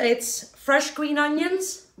 it's fresh green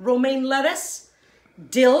onions, romaine lettuce,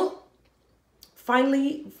 dill,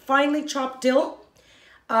 finely chopped dill.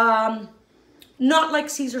 Not like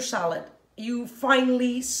Caesar salad. You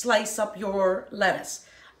finely slice up your lettuce.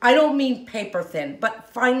 I don't mean paper thin, but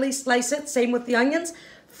finely slice it. Same with the onions.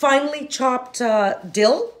 Finely chopped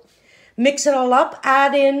dill. Mix it all up.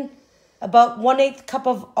 Add in about 1/8 cup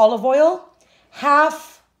of olive oil.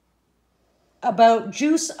 About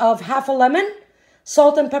juice of half a lemon.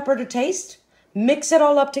 Salt and pepper to taste. Mix it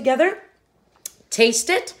all up together. Taste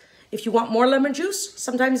it. If you want more lemon juice,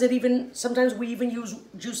 sometimes we even use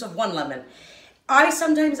juice of 1 lemon. I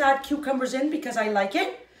sometimes add cucumbers in because I like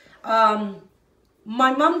it.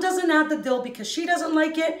 My mom doesn't add the dill because she doesn't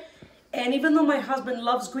like it. And even though my husband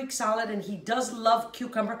loves Greek salad and he does love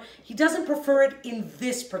cucumber, he doesn't prefer it in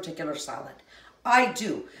this particular salad. I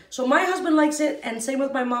do. So my husband likes it, and same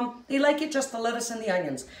with my mom. They like it, just the lettuce and the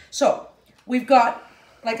onions. So we've got,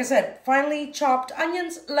 like I said, finely chopped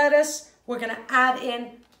onions, lettuce. We're going to add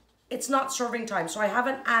in, it's not serving time, so I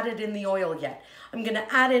haven't added in the oil yet. I'm going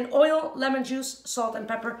to add in oil, lemon juice, salt, and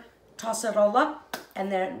pepper, toss it all up,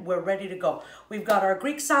 and then we're ready to go. We've got our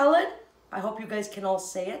Greek salad. I hope you guys can all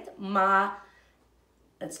say it.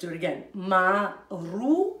 Let's do it again. Marulosalata.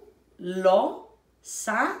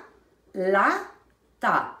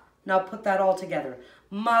 Now put that all together.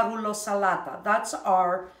 Marulosalata. That's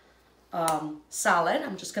our salad.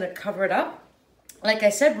 I'm just going to cover it up. Like I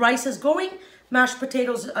said, rice is going. Mashed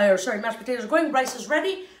potatoes are going. Rice is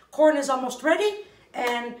ready. Corn is almost ready.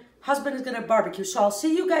 And husband is going to barbecue. So I'll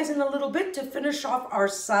see you guys in a little bit to finish off our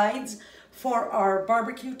sides for our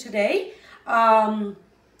barbecue today.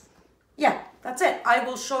 Yeah, that's it. I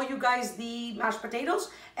will show you guys the mashed potatoes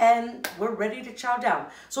and we're ready to chow down.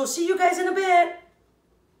 So see you guys in a bit.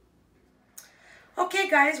 Okay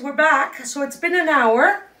guys, we're back. So it's been an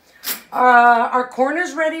hour. Our corn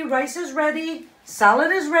is ready, rice is ready,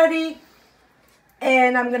 salad is ready.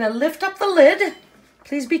 And I'm going to lift up the lid.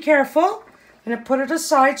 Please be careful. I'm going to put it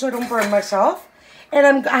aside so I don't burn myself.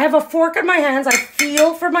 And I have a fork in my hands. I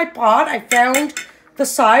feel for my pot. I found the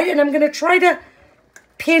side. And I'm going to try to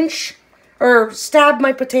pinch or stab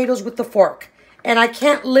my potatoes with the fork. And I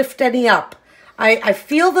can't lift any up. I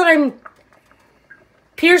feel that I'm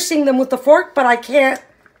piercing them with the fork, but I can't.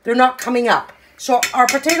 They're not coming up. So our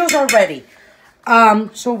potatoes are ready.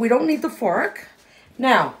 So we don't need the fork.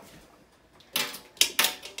 Now,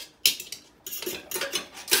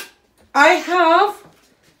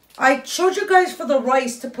 I showed you guys for the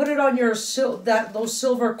rice to put it on your those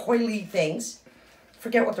silver coily things.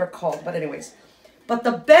 Forget what they're called, but anyways. But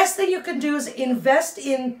the best thing you can do is invest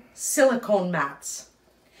in silicone mats.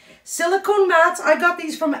 Silicone mats, I got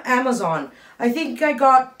these from Amazon. I think I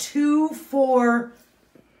got 2 for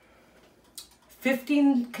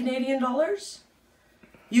 15 Canadian dollars.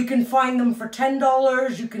 You can find them for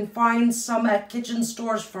 $10. You can find some at kitchen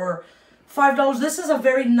stores for $5. This is a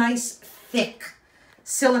very nice, thick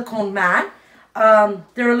silicone mat.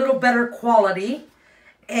 They're a little better quality.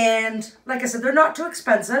 And like I said, they're not too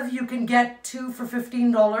expensive. You can get 2 for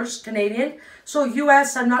 $15 Canadian. So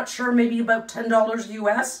US, I'm not sure, maybe about $10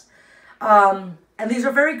 US. And these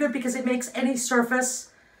are very good because it makes any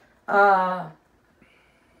surface, what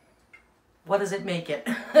does it make it?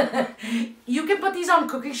 You can put these on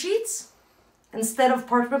cookie sheets instead of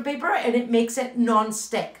parchment paper and it makes it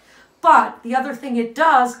non-stick. But the other thing it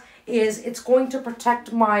does is it's going to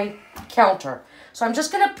protect my counter. So I'm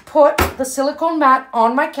just going to put the silicone mat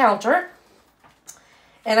on my counter.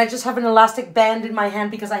 And I just have an elastic band in my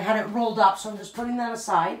hand because I had it rolled up. So I'm just putting that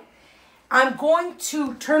aside. I'm going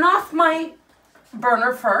to turn off my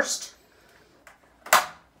burner first.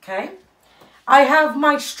 Okay. I have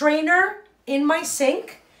my strainer in my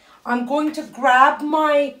sink. I'm going to grab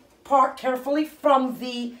my pot carefully from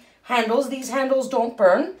the handles. These handles don't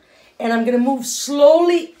burn. And I'm going to move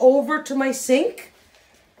slowly over to my sink.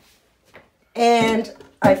 And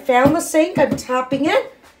I found the sink. I'm tapping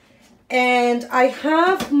it. And I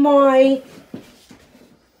have my,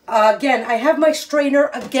 again, I have my strainer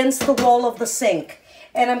against the wall of the sink.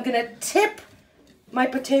 And I'm going to tip my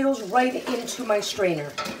potatoes right into my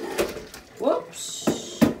strainer.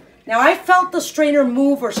 Whoops. Now I felt the strainer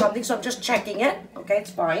move or something, so I'm just checking it. Okay, it's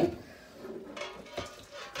fine.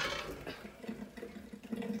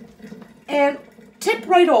 And tip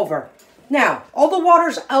right over. Now, all the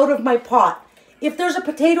water's out of my pot. If there's a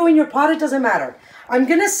potato in your pot, it doesn't matter. I'm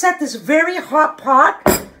going to set this very hot pot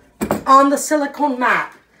on the silicone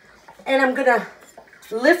mat. And I'm going to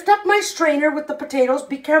lift up my strainer with the potatoes.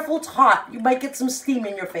 Be careful, it's hot. You might get some steam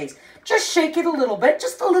in your face. Just shake it a little bit,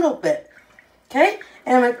 just a little bit. Okay?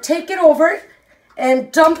 And I'm going to take it over and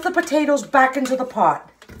dump the potatoes back into the pot.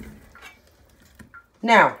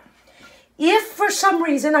 Now, if for some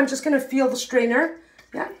reason, I'm just going to feel the strainer.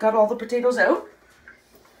 Yeah, got all the potatoes out.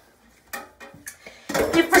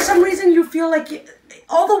 If for some reason you feel like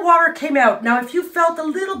all the water came out. Now, if you felt a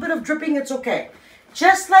little bit of dripping, it's okay.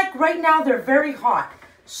 Just like right now, they're very hot.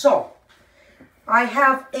 So, I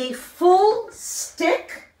have a full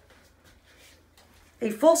stick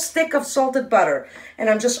of salted butter. And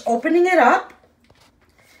I'm just opening it up.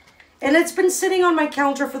 And it's been sitting on my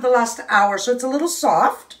counter for the last hour, so it's a little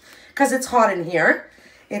soft because it's hot in here.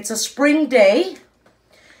 It's a spring day.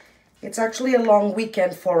 It's actually a long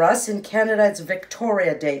weekend for us. In Canada, it's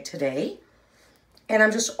Victoria Day today. And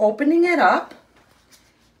I'm just opening it up.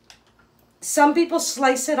 Some people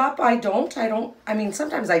slice it up. I don't. I mean,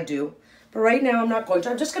 sometimes I do. But right now, I'm not going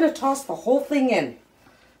to. I'm just going to toss the whole thing in.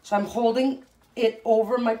 So I'm holding it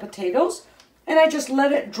over my potatoes. And I just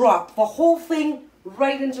let it drop. The whole thing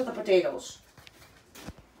right into the potatoes.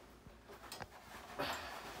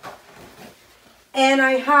 And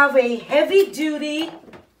I have a heavy-duty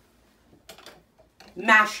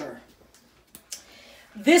masher.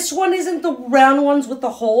 This one isn't the round ones with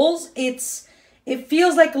the holes. It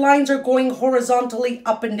feels like lines are going horizontally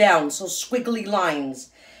up and down, so squiggly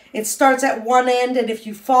lines. It starts at one end, and if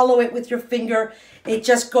you follow it with your finger, it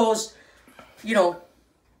just goes, you know,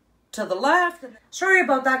 to the left. Sorry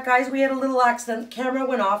about that, guys. We had a little accident. Camera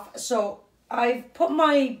went off. So I put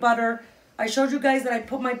my butter. I showed you guys that I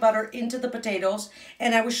put my butter into the potatoes,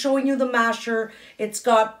 and I was showing you the masher. It's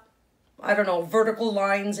got, I don't know, vertical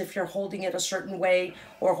lines if you're holding it a certain way,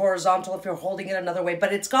 or horizontal if you're holding it another way,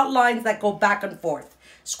 but it's got lines that go back and forth,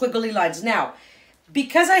 squiggly lines. Now,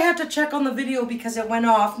 because I had to check on the video because it went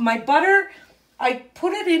off, my butter, I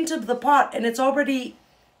put it into the pot and it's already,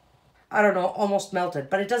 I don't know, almost melted,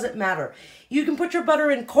 but it doesn't matter. You can put your butter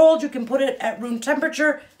in cold, you can put it at room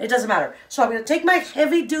temperature, it doesn't matter. So I'm going to take my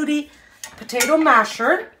heavy duty potato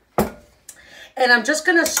masher, and I'm just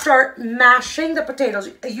going to start mashing the potatoes.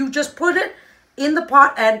 You just put it in the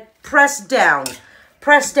pot and press down.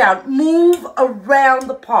 Press down. Move around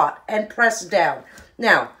the pot and press down.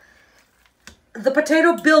 Now, the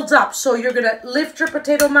potato builds up, so you're going to lift your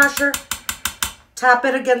potato masher, tap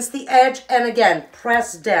it against the edge, and again,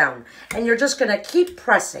 press down. And you're just going to keep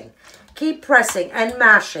pressing and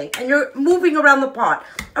mashing. And you're moving around the pot,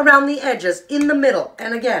 around the edges, in the middle.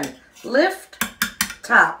 And again, lift,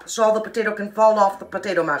 tap, so all the potato can fall off the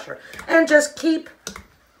potato masher. And just keep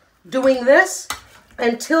doing this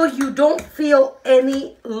until you don't feel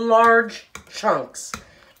any large chunks.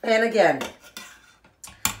 And again,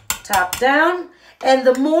 tap down. And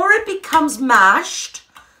the more it becomes mashed,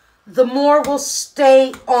 the more will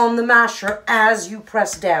stay on the masher as you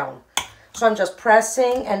press down. So I'm just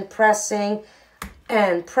pressing and pressing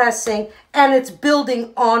and pressing, and it's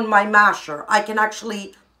building on my masher. I can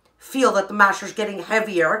actually feel that the masher's getting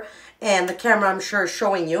heavier, and the camera, I'm sure, is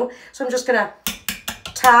showing you. So I'm just going to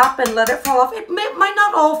tap and let it fall off. It might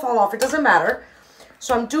not all fall off. It doesn't matter.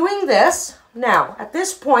 So I'm doing this. Now, at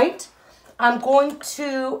this point, I'm going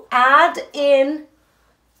to add in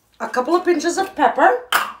a couple of pinches of pepper.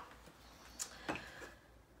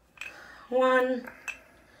 1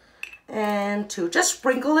 and 2. Just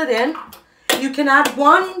sprinkle it in. You can add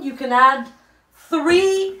 1, you can add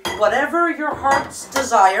 3, whatever your heart's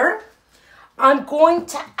desire. I'm going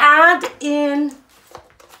to add in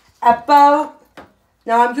about,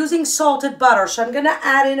 now I'm using salted butter, so I'm going to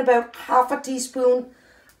add in about half a teaspoon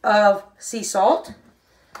of sea salt.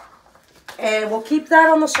 And we'll keep that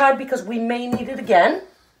on the side because we may need it again.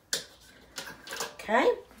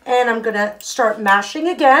 Okay, and I'm going to start mashing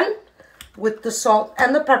again with the salt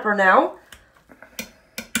and the pepper now.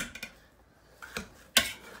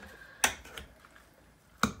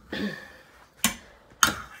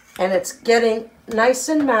 And it's getting nice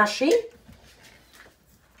and mashy.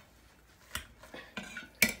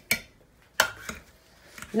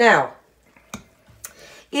 Now,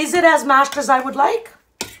 is it as mashed as I would like?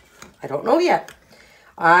 I don't know yet.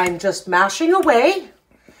 I'm just mashing away.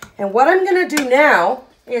 And what I'm going to do now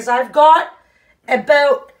is I've got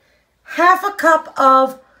about half a cup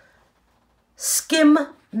of skim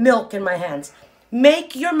milk in my hands.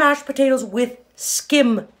 Make your mashed potatoes with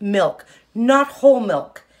skim milk, not whole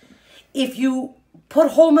milk. If you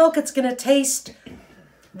put whole milk, it's going to taste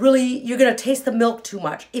really, you're going to taste the milk too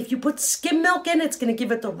much. If you put skim milk in, it's going to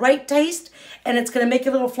give it the right taste, and it's going to make it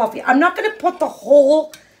a little fluffy. I'm not going to put the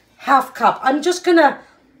whole half cup. I'm just going to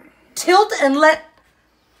tilt and let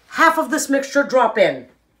half of this mixture drop in.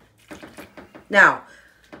 Now,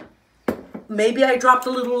 maybe I dropped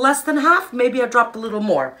a little less than half, maybe I dropped a little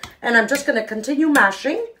more. And I'm just going to continue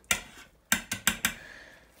mashing.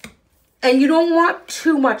 And you don't want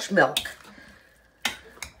too much milk,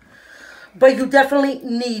 but you definitely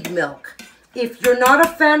need milk. If you're not a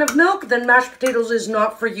fan of milk, then mashed potatoes is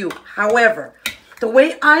not for you. However, the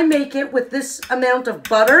way I make it with this amount of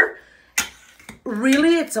butter,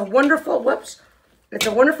 really, it's a wonderful, it's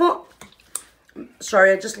a wonderful,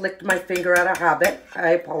 sorry, I just licked my finger out of habit. I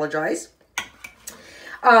apologize.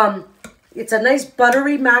 It's a nice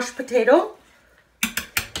buttery mashed potato.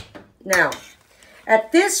 Now,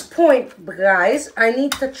 at this point, guys, I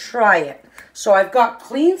need to try it. So I've got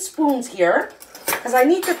clean spoons here. because I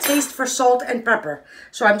need to taste for salt and pepper.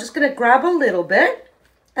 So I'm just going to grab a little bit.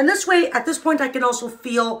 And this way, at this point, I can also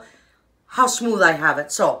feel how smooth I have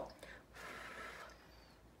it. So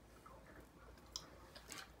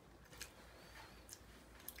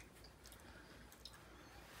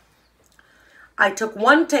I took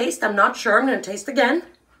one taste. I'm not sure. I'm going to taste again.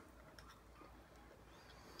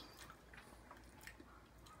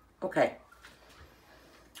 Okay.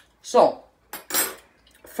 So,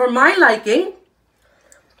 for my liking,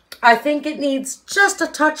 I think it needs just a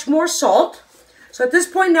touch more salt. So at this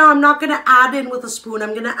point now, I'm not going to add in with a spoon.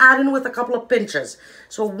 I'm going to add in with a couple of pinches.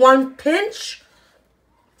 So 1 pinch,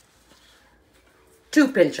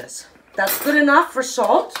 2 pinches. That's good enough for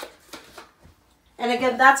salt. And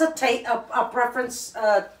again, that's a preference,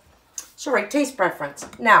 taste preference.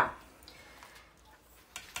 Now,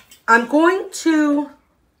 I'm going to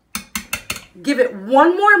give it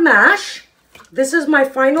one more mash. This is my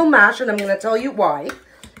final mash, and I'm going to tell you why.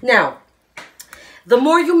 Now, the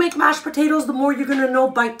more you make mashed potatoes, the more you're going to know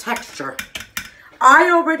by texture.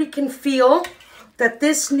 I already can feel that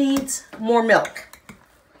this needs more milk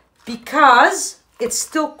because it's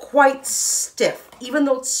still quite stiff. Even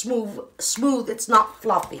though it's smooth, it's not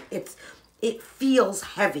fluffy. It feels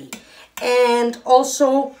heavy. And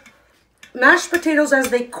also, mashed potatoes, as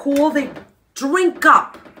they cool, they drink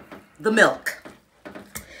up the milk.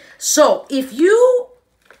 So if you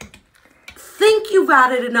think you've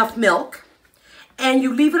added enough milk and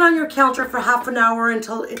you leave it on your counter for half an hour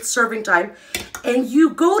until it's serving time, and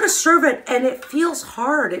you go to serve it and it feels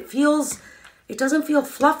hard, it doesn't feel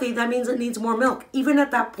fluffy, that means it needs more milk. Even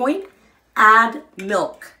at that point, add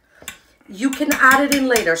milk. You can add it in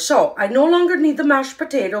later. So I no longer need the mashed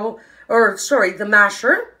potato, the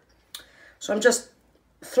masher. So I'm just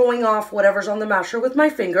throwing off whatever's on the masher with my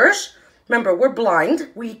fingers. Remember, we're blind.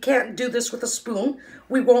 We can't do this with a spoon.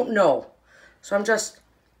 We won't know. So I'm just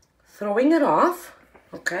throwing it off.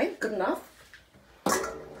 Okay, good enough.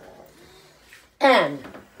 And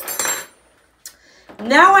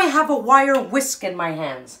now I have a wire whisk in my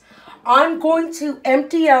hands. I'm going to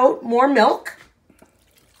empty out more milk.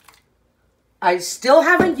 I still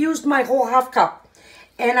haven't used my whole half cup.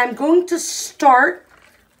 And I'm going to start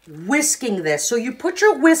whisking this. So you put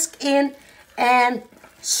your whisk in and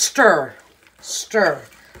stir, stir,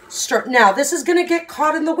 stir. Now, this is going to get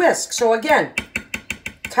caught in the whisk. So again,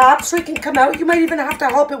 tap so it can come out. You might even have to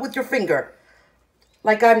help it with your finger,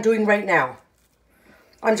 like I'm doing right now.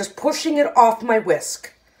 I'm just pushing it off my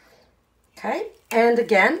whisk. Okay, and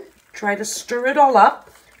again, try to stir it all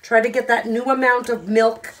up. Try to get that new amount of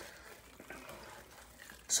milk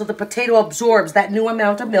so the potato absorbs that new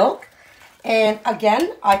amount of milk. And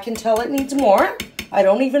again, I can tell it needs more. I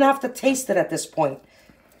don't even have to taste it at this point.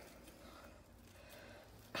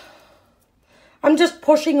 I'm just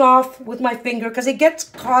pushing off with my finger because it gets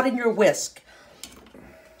caught in your whisk.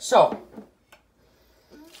 So,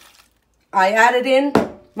 I added in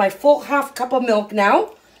my full half cup of milk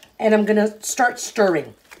now, and I'm going to start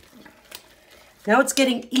stirring. Now it's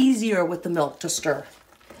getting easier with the milk to stir.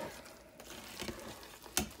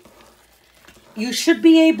 You should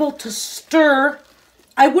be able to stir,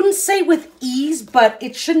 I wouldn't say with ease, but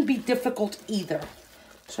it shouldn't be difficult either.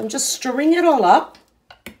 So I'm just stirring it all up.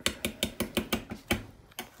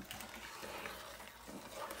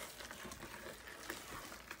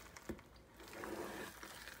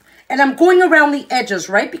 And I'm going around the edges,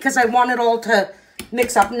 right? Because I want it all to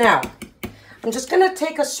mix up now. I'm just going to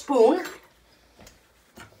take a spoon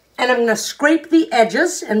and I'm going to scrape the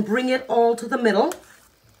edges and bring it all to the middle.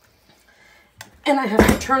 And I have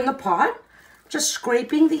to turn the pot, just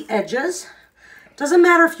scraping the edges. Doesn't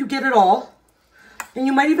matter if you get it all. And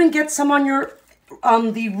you might even get some on your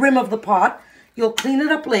the rim of the pot. You'll clean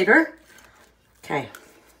it up later. Okay.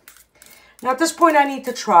 Now at this point I need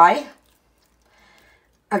to try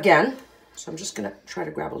again. So I'm just going to try to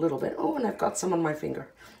grab a little bit. Oh, and I've got some on my finger.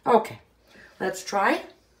 Okay. Let's try.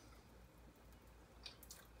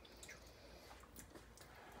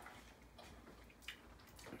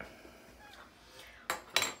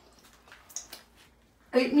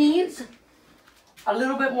 It needs a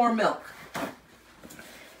little bit more milk.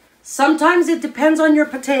 Sometimes it depends on your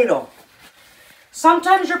potato.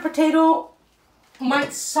 Sometimes your potato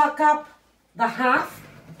might suck up the half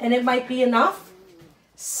and it might be enough.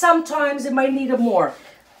 Sometimes it might need more.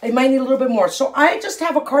 It might need a little bit more. So I just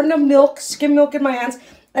have a carton of milk, skim milk in my hands,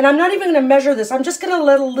 and I'm not even going to measure this. I'm just going to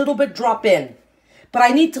let a little bit drop in. But I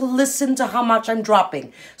need to listen to how much I'm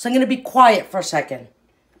dropping. So I'm going to be quiet for a second.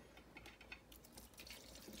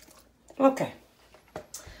 Okay,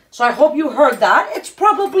 so I hope you heard that. It's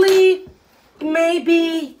probably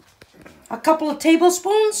maybe a couple of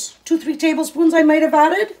tablespoons, 2-3 tablespoons I might have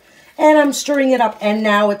added, and I'm stirring it up, and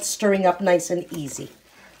now it's stirring up nice and easy.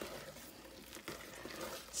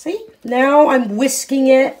 See, now I'm whisking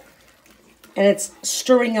it, and it's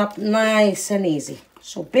stirring up nice and easy.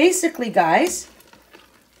 So basically, guys,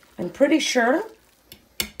 I'm pretty sure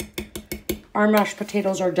our mashed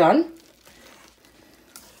potatoes are done.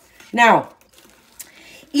 Now,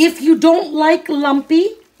 if you don't like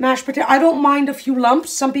lumpy mashed potato, I don't mind a few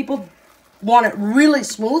lumps. Some people want it really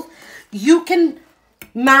smooth. You can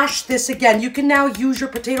mash this again. You can now use your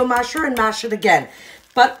potato masher and mash it again.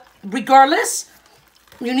 But regardless,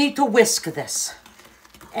 you need to whisk this.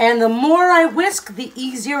 And the more I whisk, the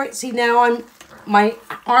easier. See, now my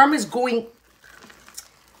arm is going,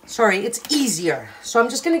 sorry, it's easier. So I'm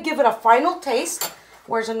just going to give it a final taste.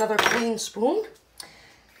 Where's another clean spoon?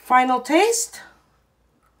 Final taste.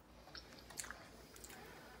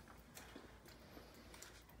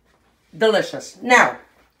 Delicious. Now,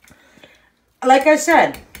 like I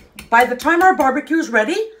said, by the time our barbecue is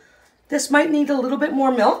ready, this might need a little bit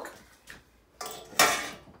more milk.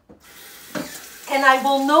 And I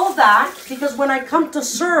will know that because when I come to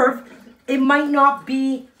serve, it might not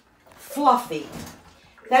be fluffy.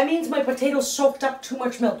 That means my potatoes soaked up too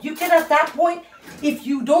much milk. You can, at that point, if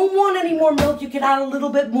you don't want any more milk, you can add a little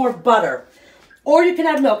bit more butter. Or you can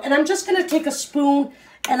add milk. And I'm just going to take a spoon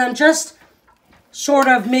and I'm just sort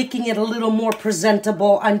of making it a little more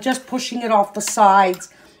presentable. I'm just pushing it off the sides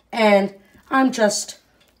and I'm just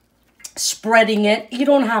spreading it. You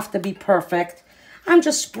don't have to be perfect. I'm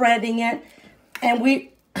just spreading it and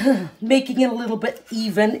we making it a little bit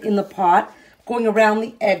even in the pot, going around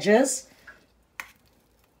the edges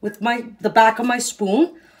with the back of my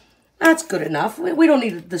spoon. That's good enough. We don't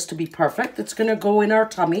need this to be perfect. It's going to go in our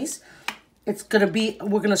tummies. It's going to be,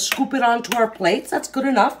 we're going to scoop it onto our plates. That's good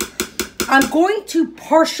enough. I'm going to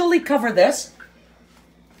partially cover this.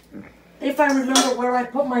 If I remember where I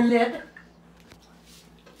put my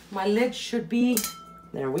lid should be,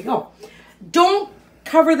 there we go. Don't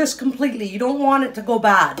cover this completely. You don't want it to go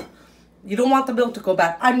bad. You don't want the milk to go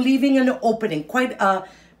bad. I'm leaving an opening.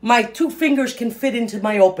 My 2 fingers can fit into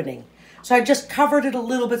my opening. So I just covered it a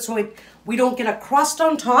little bit so we don't get a crust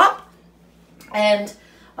on top. And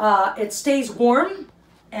it stays warm.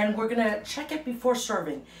 And we're going to check it before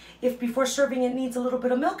serving. If before serving it needs a little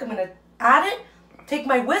bit of milk, I'm going to add it, take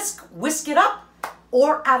my whisk it up,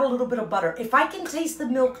 or add a little bit of butter. If I can taste the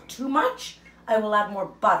milk too much, I will add more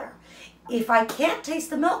butter. If I can't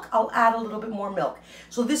taste the milk, I'll add a little bit more milk.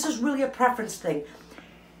 So this is really a preference thing.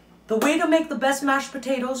 The way to make the best mashed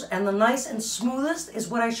potatoes and the nice and smoothest is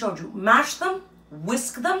what I showed you. Mash them,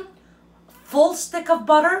 whisk them, full stick of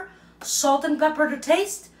butter, salt and pepper to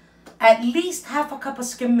taste, at least half a cup of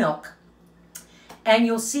skim milk. And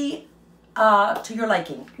you'll see to your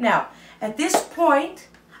liking. Now, at this point,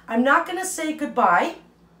 I'm not going to say goodbye,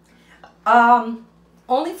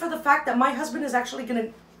 only for the fact that my husband is actually going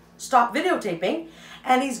to stop videotaping,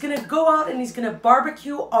 and he's going to go out and he's going to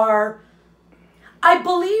barbecue our, I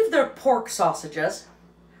believe they're pork sausages.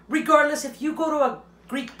 Regardless, if you go to a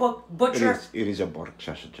Greek butcher... It is a pork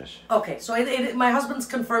sausages. Okay, so my husband's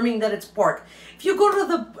confirming that it's pork. If you go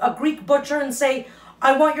to a Greek butcher and say,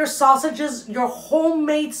 I want your sausages, your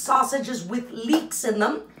homemade sausages with leeks in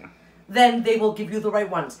them, then they will give you the right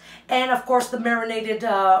ones. And of course the marinated,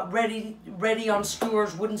 ready on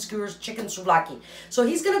skewers, wooden skewers, chicken souvlaki. So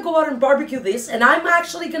he's gonna go out and barbecue this, and I'm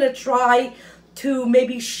actually gonna try to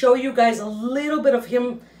maybe show you guys a little bit of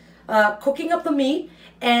him cooking up the meat.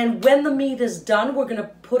 And when the meat is done, we're gonna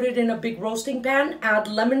put it in a big roasting pan, add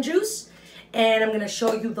lemon juice, and I'm gonna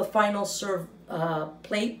show you the final serve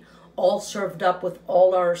plate, all served up with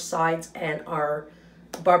all our sides and our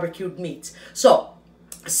barbecued meats. So,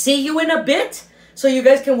 see you in a bit, so you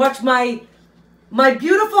guys can watch my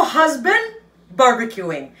beautiful husband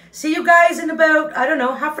barbecuing. See you guys in about, I don't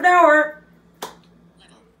know, half an hour.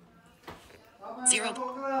 0.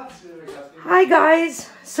 Hi guys.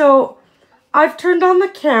 So, I've turned on the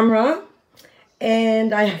camera,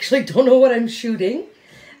 and I actually don't know what I'm shooting.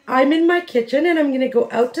 I'm in my kitchen, and I'm going to go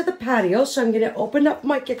out to the patio, so I'm going to open up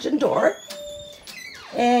my kitchen door.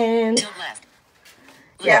 And Tilt left.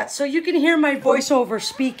 yeah, so you can hear my voiceover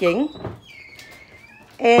speaking.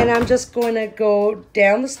 And I'm just going to go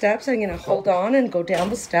down the steps. I'm going to hold on and go down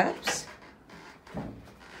the steps.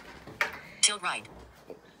 Tilt right.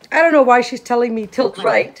 I don't know why she's telling me tilt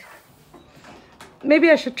right.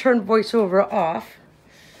 Maybe I should turn voiceover off.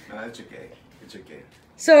 No, it's okay. It's okay.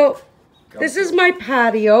 So, this is my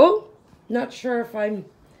patio. Not sure if I'm...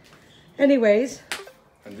 Anyways.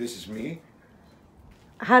 And this is me.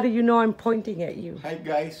 How do you know I'm pointing at you? Hi,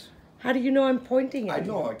 guys. How do you know I'm pointing I at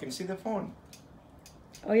you? know, I can see the phone.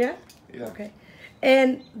 Oh, yeah? Yeah. Okay.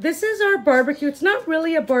 And this is our barbecue. It's not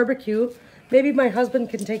really a barbecue. Maybe my husband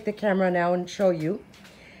can take the camera now and show you.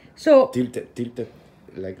 So, Tilt it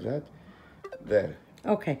like that. There.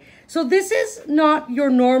 okay. So this is not your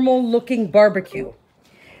normal looking barbecue.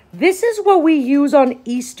 This is what we use on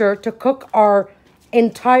Easter to cook our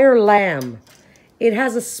entire lamb. It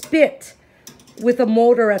has a spit with a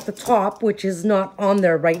motor at the top, which is not on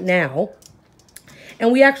there right now.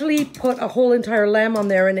 And we actually put a whole entire lamb on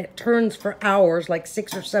there, and it turns for hours, like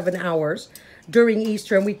 6 or 7 hours during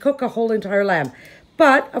Easter, and we cook a whole entire lamb.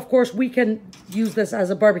 But, of course, we can use this as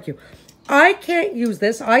a barbecue. I can't use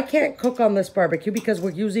this. I can't cook on this barbecue because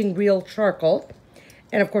we're using real charcoal.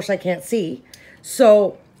 And, of course, I can't see.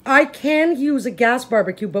 So, I can use a gas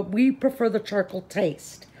barbecue, but we prefer the charcoal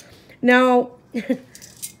taste. Now,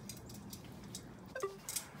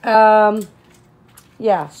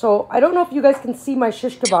 yeah, so I don't know if you guys can see my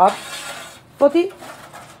shish kebab. Foti?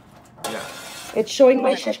 Yeah. It's showing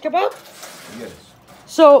my shish kebab. Yes.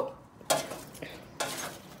 So,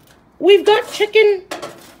 we've got chicken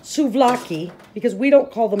souvlaki, because we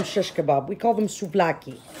don't call them shish kebab. We call them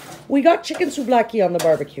souvlaki. We got chicken souvlaki on the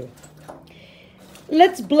barbecue.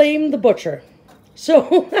 Let's blame the butcher.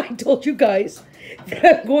 So, I told you guys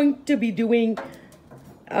that I'm going to be doing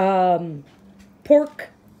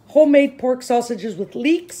homemade pork sausages with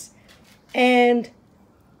leeks and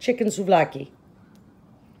chicken souvlaki.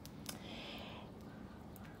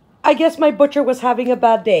 I guess my butcher was having a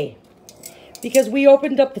bad day because we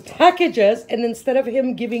opened up the packages, and instead of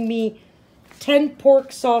him giving me 10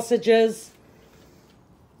 pork sausages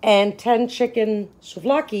and 10 chicken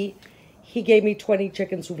souvlaki, he gave me 20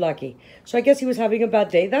 chicken souvlaki. So I guess he was having a bad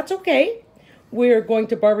day. That's okay. We're going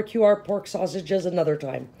to barbecue our pork sausages another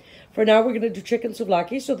time. For now, we're going to do chicken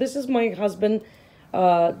souvlaki. So this is my husband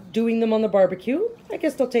doing them on the barbecue. I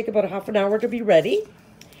guess they'll take about half an hour to be ready.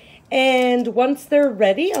 And once they're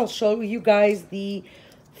ready, I'll show you guys the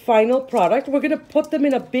final product. We're going to put them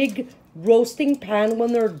in a big roasting pan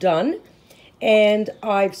when they're done. And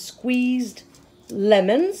I've squeezed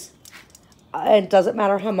lemons. It doesn't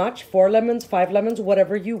matter how much. 4 lemons, 5 lemons,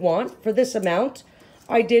 whatever you want. For this amount,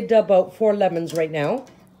 I did about 4 lemons right now.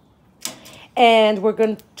 And we're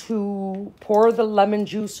going to pour the lemon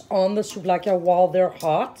juice on the souvlaki while they're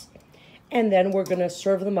hot. And then we're going to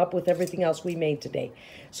serve them up with everything else we made today.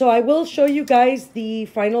 So I will show you guys the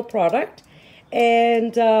final product.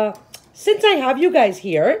 And since I have you guys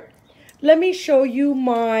here, let me show you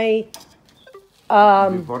my...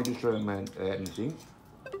 Before you show them anything,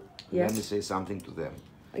 Yes. let me say something to them.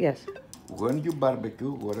 Yes. When you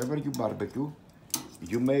barbecue, wherever you barbecue,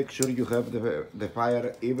 you make sure you have the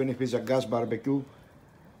fire, even if it's a gas barbecue,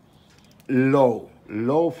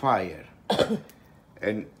 low fire.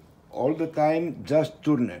 And all the time, just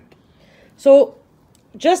turn it. So,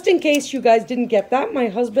 just in case you guys didn't get that, my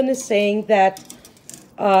husband is saying that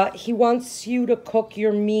he wants you to cook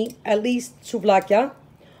your meat, at least souvlaki,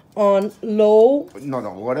 on low, No,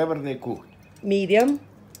 whatever they cook. medium,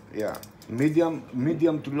 Yeah,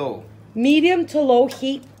 medium to low. medium to low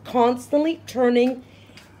heat, constantly turning.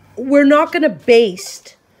 We're not going to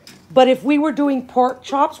baste, but if we were doing pork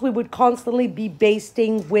chops, we would constantly be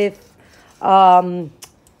basting with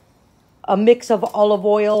a mix of olive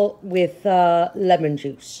oil with lemon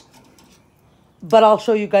juice. But I'll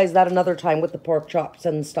show you guys that another time with the pork chops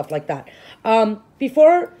and stuff like that.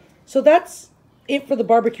 So that's it for the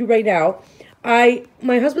barbecue right now.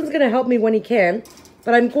 My husband's going to help me when he can,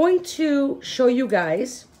 but I'm going to show you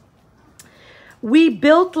guys. We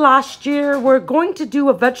built last year, we're going to do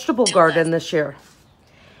a vegetable garden this year.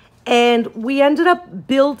 And we ended up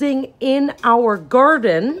building in our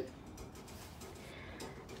garden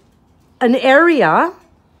an area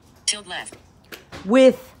Tilt left.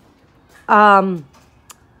 with Level.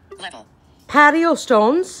 patio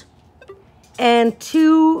stones and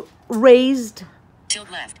 2 raised Tilt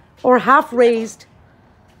left. or half raised,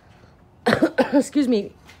 excuse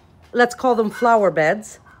me, let's call them flower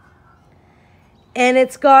beds. And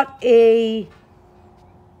it's got a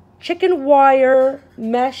chicken wire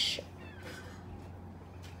mesh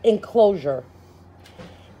enclosure.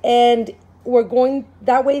 And we're going,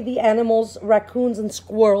 that way the animals, raccoons and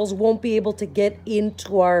squirrels won't be able to get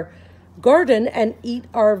into our garden and eat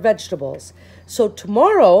our vegetables. So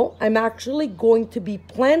tomorrow I'm actually going to be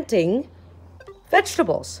planting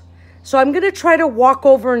vegetables. So I'm going to try to walk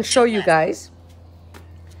over and show you guys.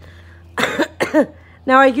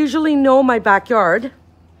 Now, I usually know my backyard,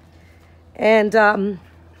 and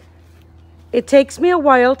it takes me a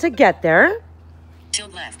while to get there.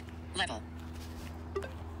 Tilt left. Level.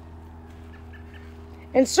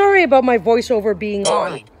 And sorry about my voiceover being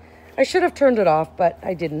on. I should have turned it off, but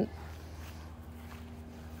I didn't.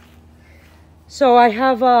 So I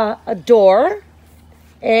have a door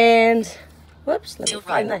and, whoops, let me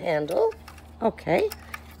find the handle. Okay.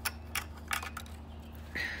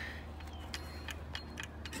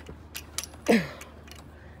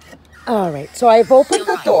 All right, so I've opened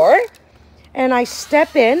the door and I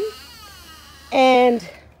step in, and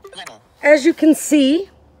as you can see,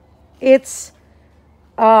 it's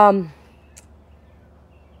like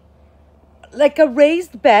a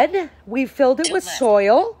raised bed. We filled it with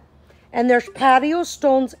soil, and there's patio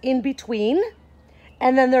stones in between,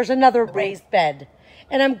 and then there's another raised bed.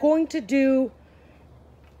 And I'm going to do,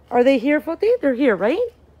 are they here, Foti? They're here, right?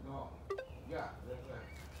 No.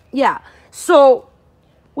 Yeah. So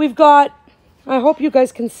we've got, I hope you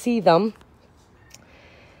guys can see them.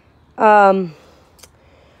 I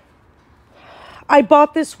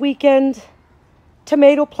bought this weekend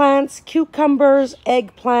tomato plants, cucumbers,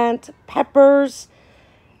 eggplant, peppers,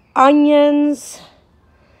 onions,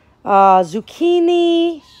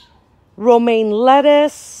 zucchini, romaine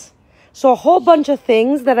lettuce. So a whole bunch of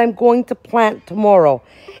things that I'm going to plant tomorrow.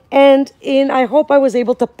 And I hope I was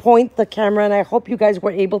able to point the camera, and I hope you guys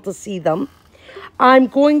were able to see them. I'm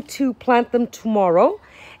going to plant them tomorrow,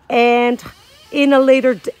 and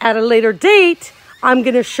at a later date, I'm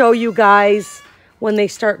going to show you guys when they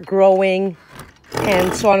start growing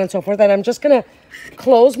and so on and so forth. And I'm just going to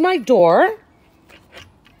close my door.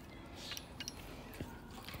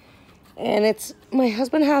 And my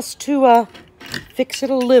husband has to fix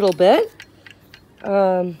it a little bit.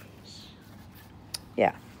 Yeah.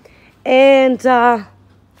 And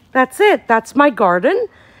that's it. That's my garden.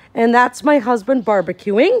 And that's my husband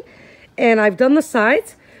barbecuing. And I've done the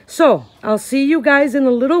sides. So I'll see you guys in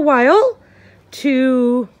a little while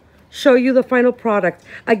to show you the final product.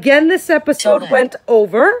 Again, this episode went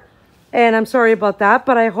over, and I'm sorry about that,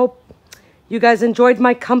 but I hope you guys enjoyed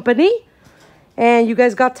my company, and you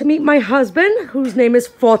guys got to meet my husband, whose name is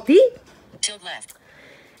Foti. Tilt left.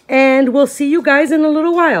 And we'll see you guys in a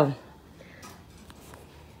little while.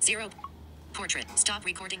 0. Portrait. Stop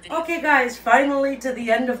recording video. Okay, guys, finally to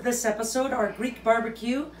the end of this episode, our Greek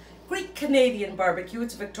barbecue, Greek Canadian barbecue.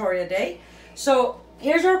 It's Victoria Day. So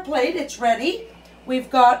here's our plate. It's ready.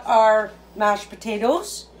 We've got our mashed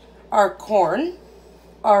potatoes, our corn,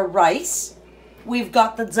 our rice. We've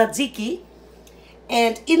got the tzatziki.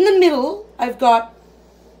 And in the middle, I've got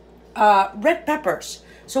red peppers.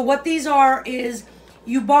 So what these are is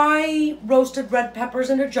you buy roasted red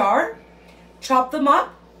peppers in a jar, chop them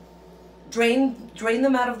up, drain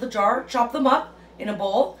them out of the jar, chop them up in a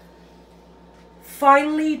bowl,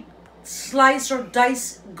 finely slice or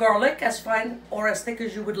dice garlic as fine or as thick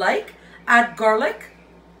as you would like. Add garlic,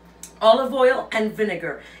 olive oil, and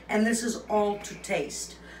vinegar. And this is all to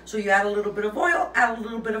taste. So you add a little bit of oil, add a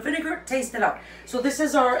little bit of vinegar, taste it out. So this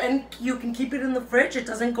is and you can keep it in the fridge. It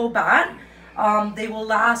doesn't go bad. They will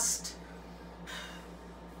last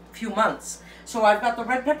a few months. So I've got the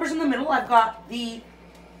red peppers in the middle. I've got the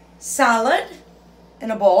salad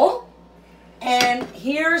in a bowl. And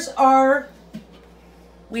here's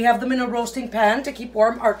we have them in a roasting pan to keep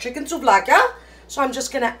warm, our chicken souvlaki. So I'm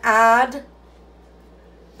just gonna add,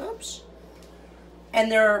 oops,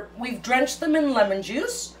 and we've drenched them in lemon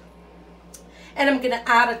juice. And I'm gonna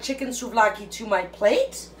add a chicken souvlaki to my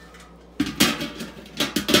plate.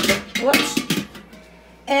 Whoops.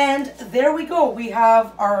 And there we go. We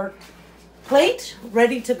have our plate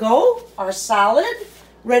ready to go, our salad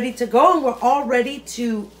ready to go, and we're all ready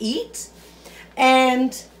to eat.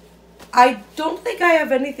 And I don't think I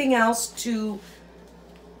have anything else to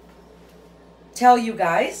tell you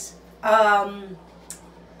guys,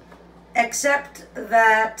 except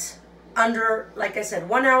that under, like I said,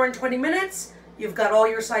 1 hour and 20 minutes, you've got all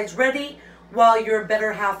your sides ready while your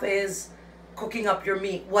better half is cooking up your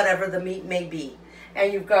meat, whatever the meat may be.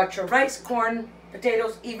 And you've got your rice, corn,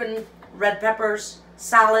 potatoes, even red peppers,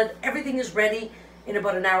 salad, everything is ready in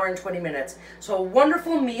about 1 hour and 20 minutes. So a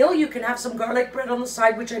wonderful meal. You can have some garlic bread on the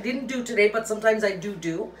side, which I didn't do today, but sometimes I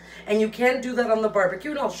do. And you can do that on the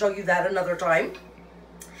barbecue, and I'll show you that another time.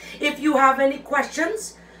 If you have any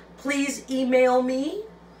questions, please email me.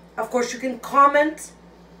 Of course, you can comment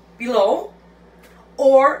below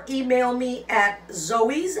or email me at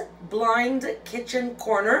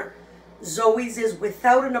zoesblindkitchencorner. Zoes is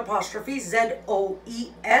without an apostrophe,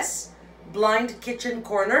 Z-O-E-S,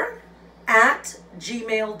 blindkitchencorner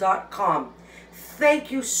 @gmail.com.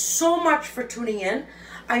 Thank you so much for tuning in.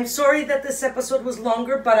 I'm sorry that this episode was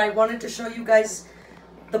longer, but I wanted to show you guys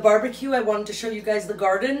the barbecue. I wanted to show you guys the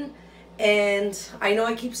garden. And I know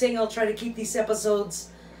I keep saying I'll try to keep these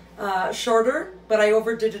episodes shorter, but I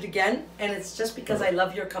overdid it again, and it's just because I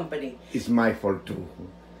love your company. It's my fault too.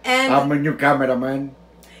 And I'm a new cameraman.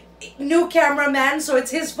 new cameraman, so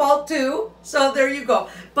it's his fault too. So there you go.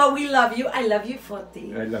 But we love you. I love you,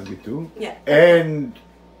 Foti. I love you too. Yeah. And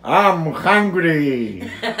I'm hungry.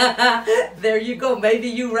 There you go. Maybe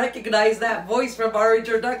you recognize that voice from our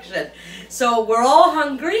introduction. So we're all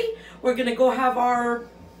hungry. We're going to go have our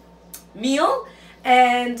meal.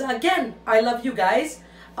 And again, I love you guys.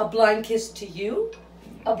 A blind kiss to you,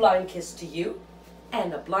 a blind kiss to you,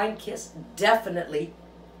 and a blind kiss definitely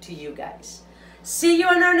to you guys. See you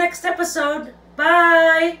on our next episode.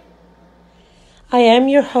 Bye. I am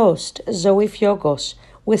your host, Zoe Fiogos.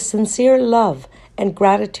 With sincere love and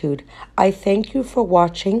gratitude, I thank you for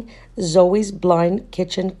watching Zoe's Blind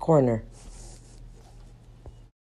Kitchen Corner.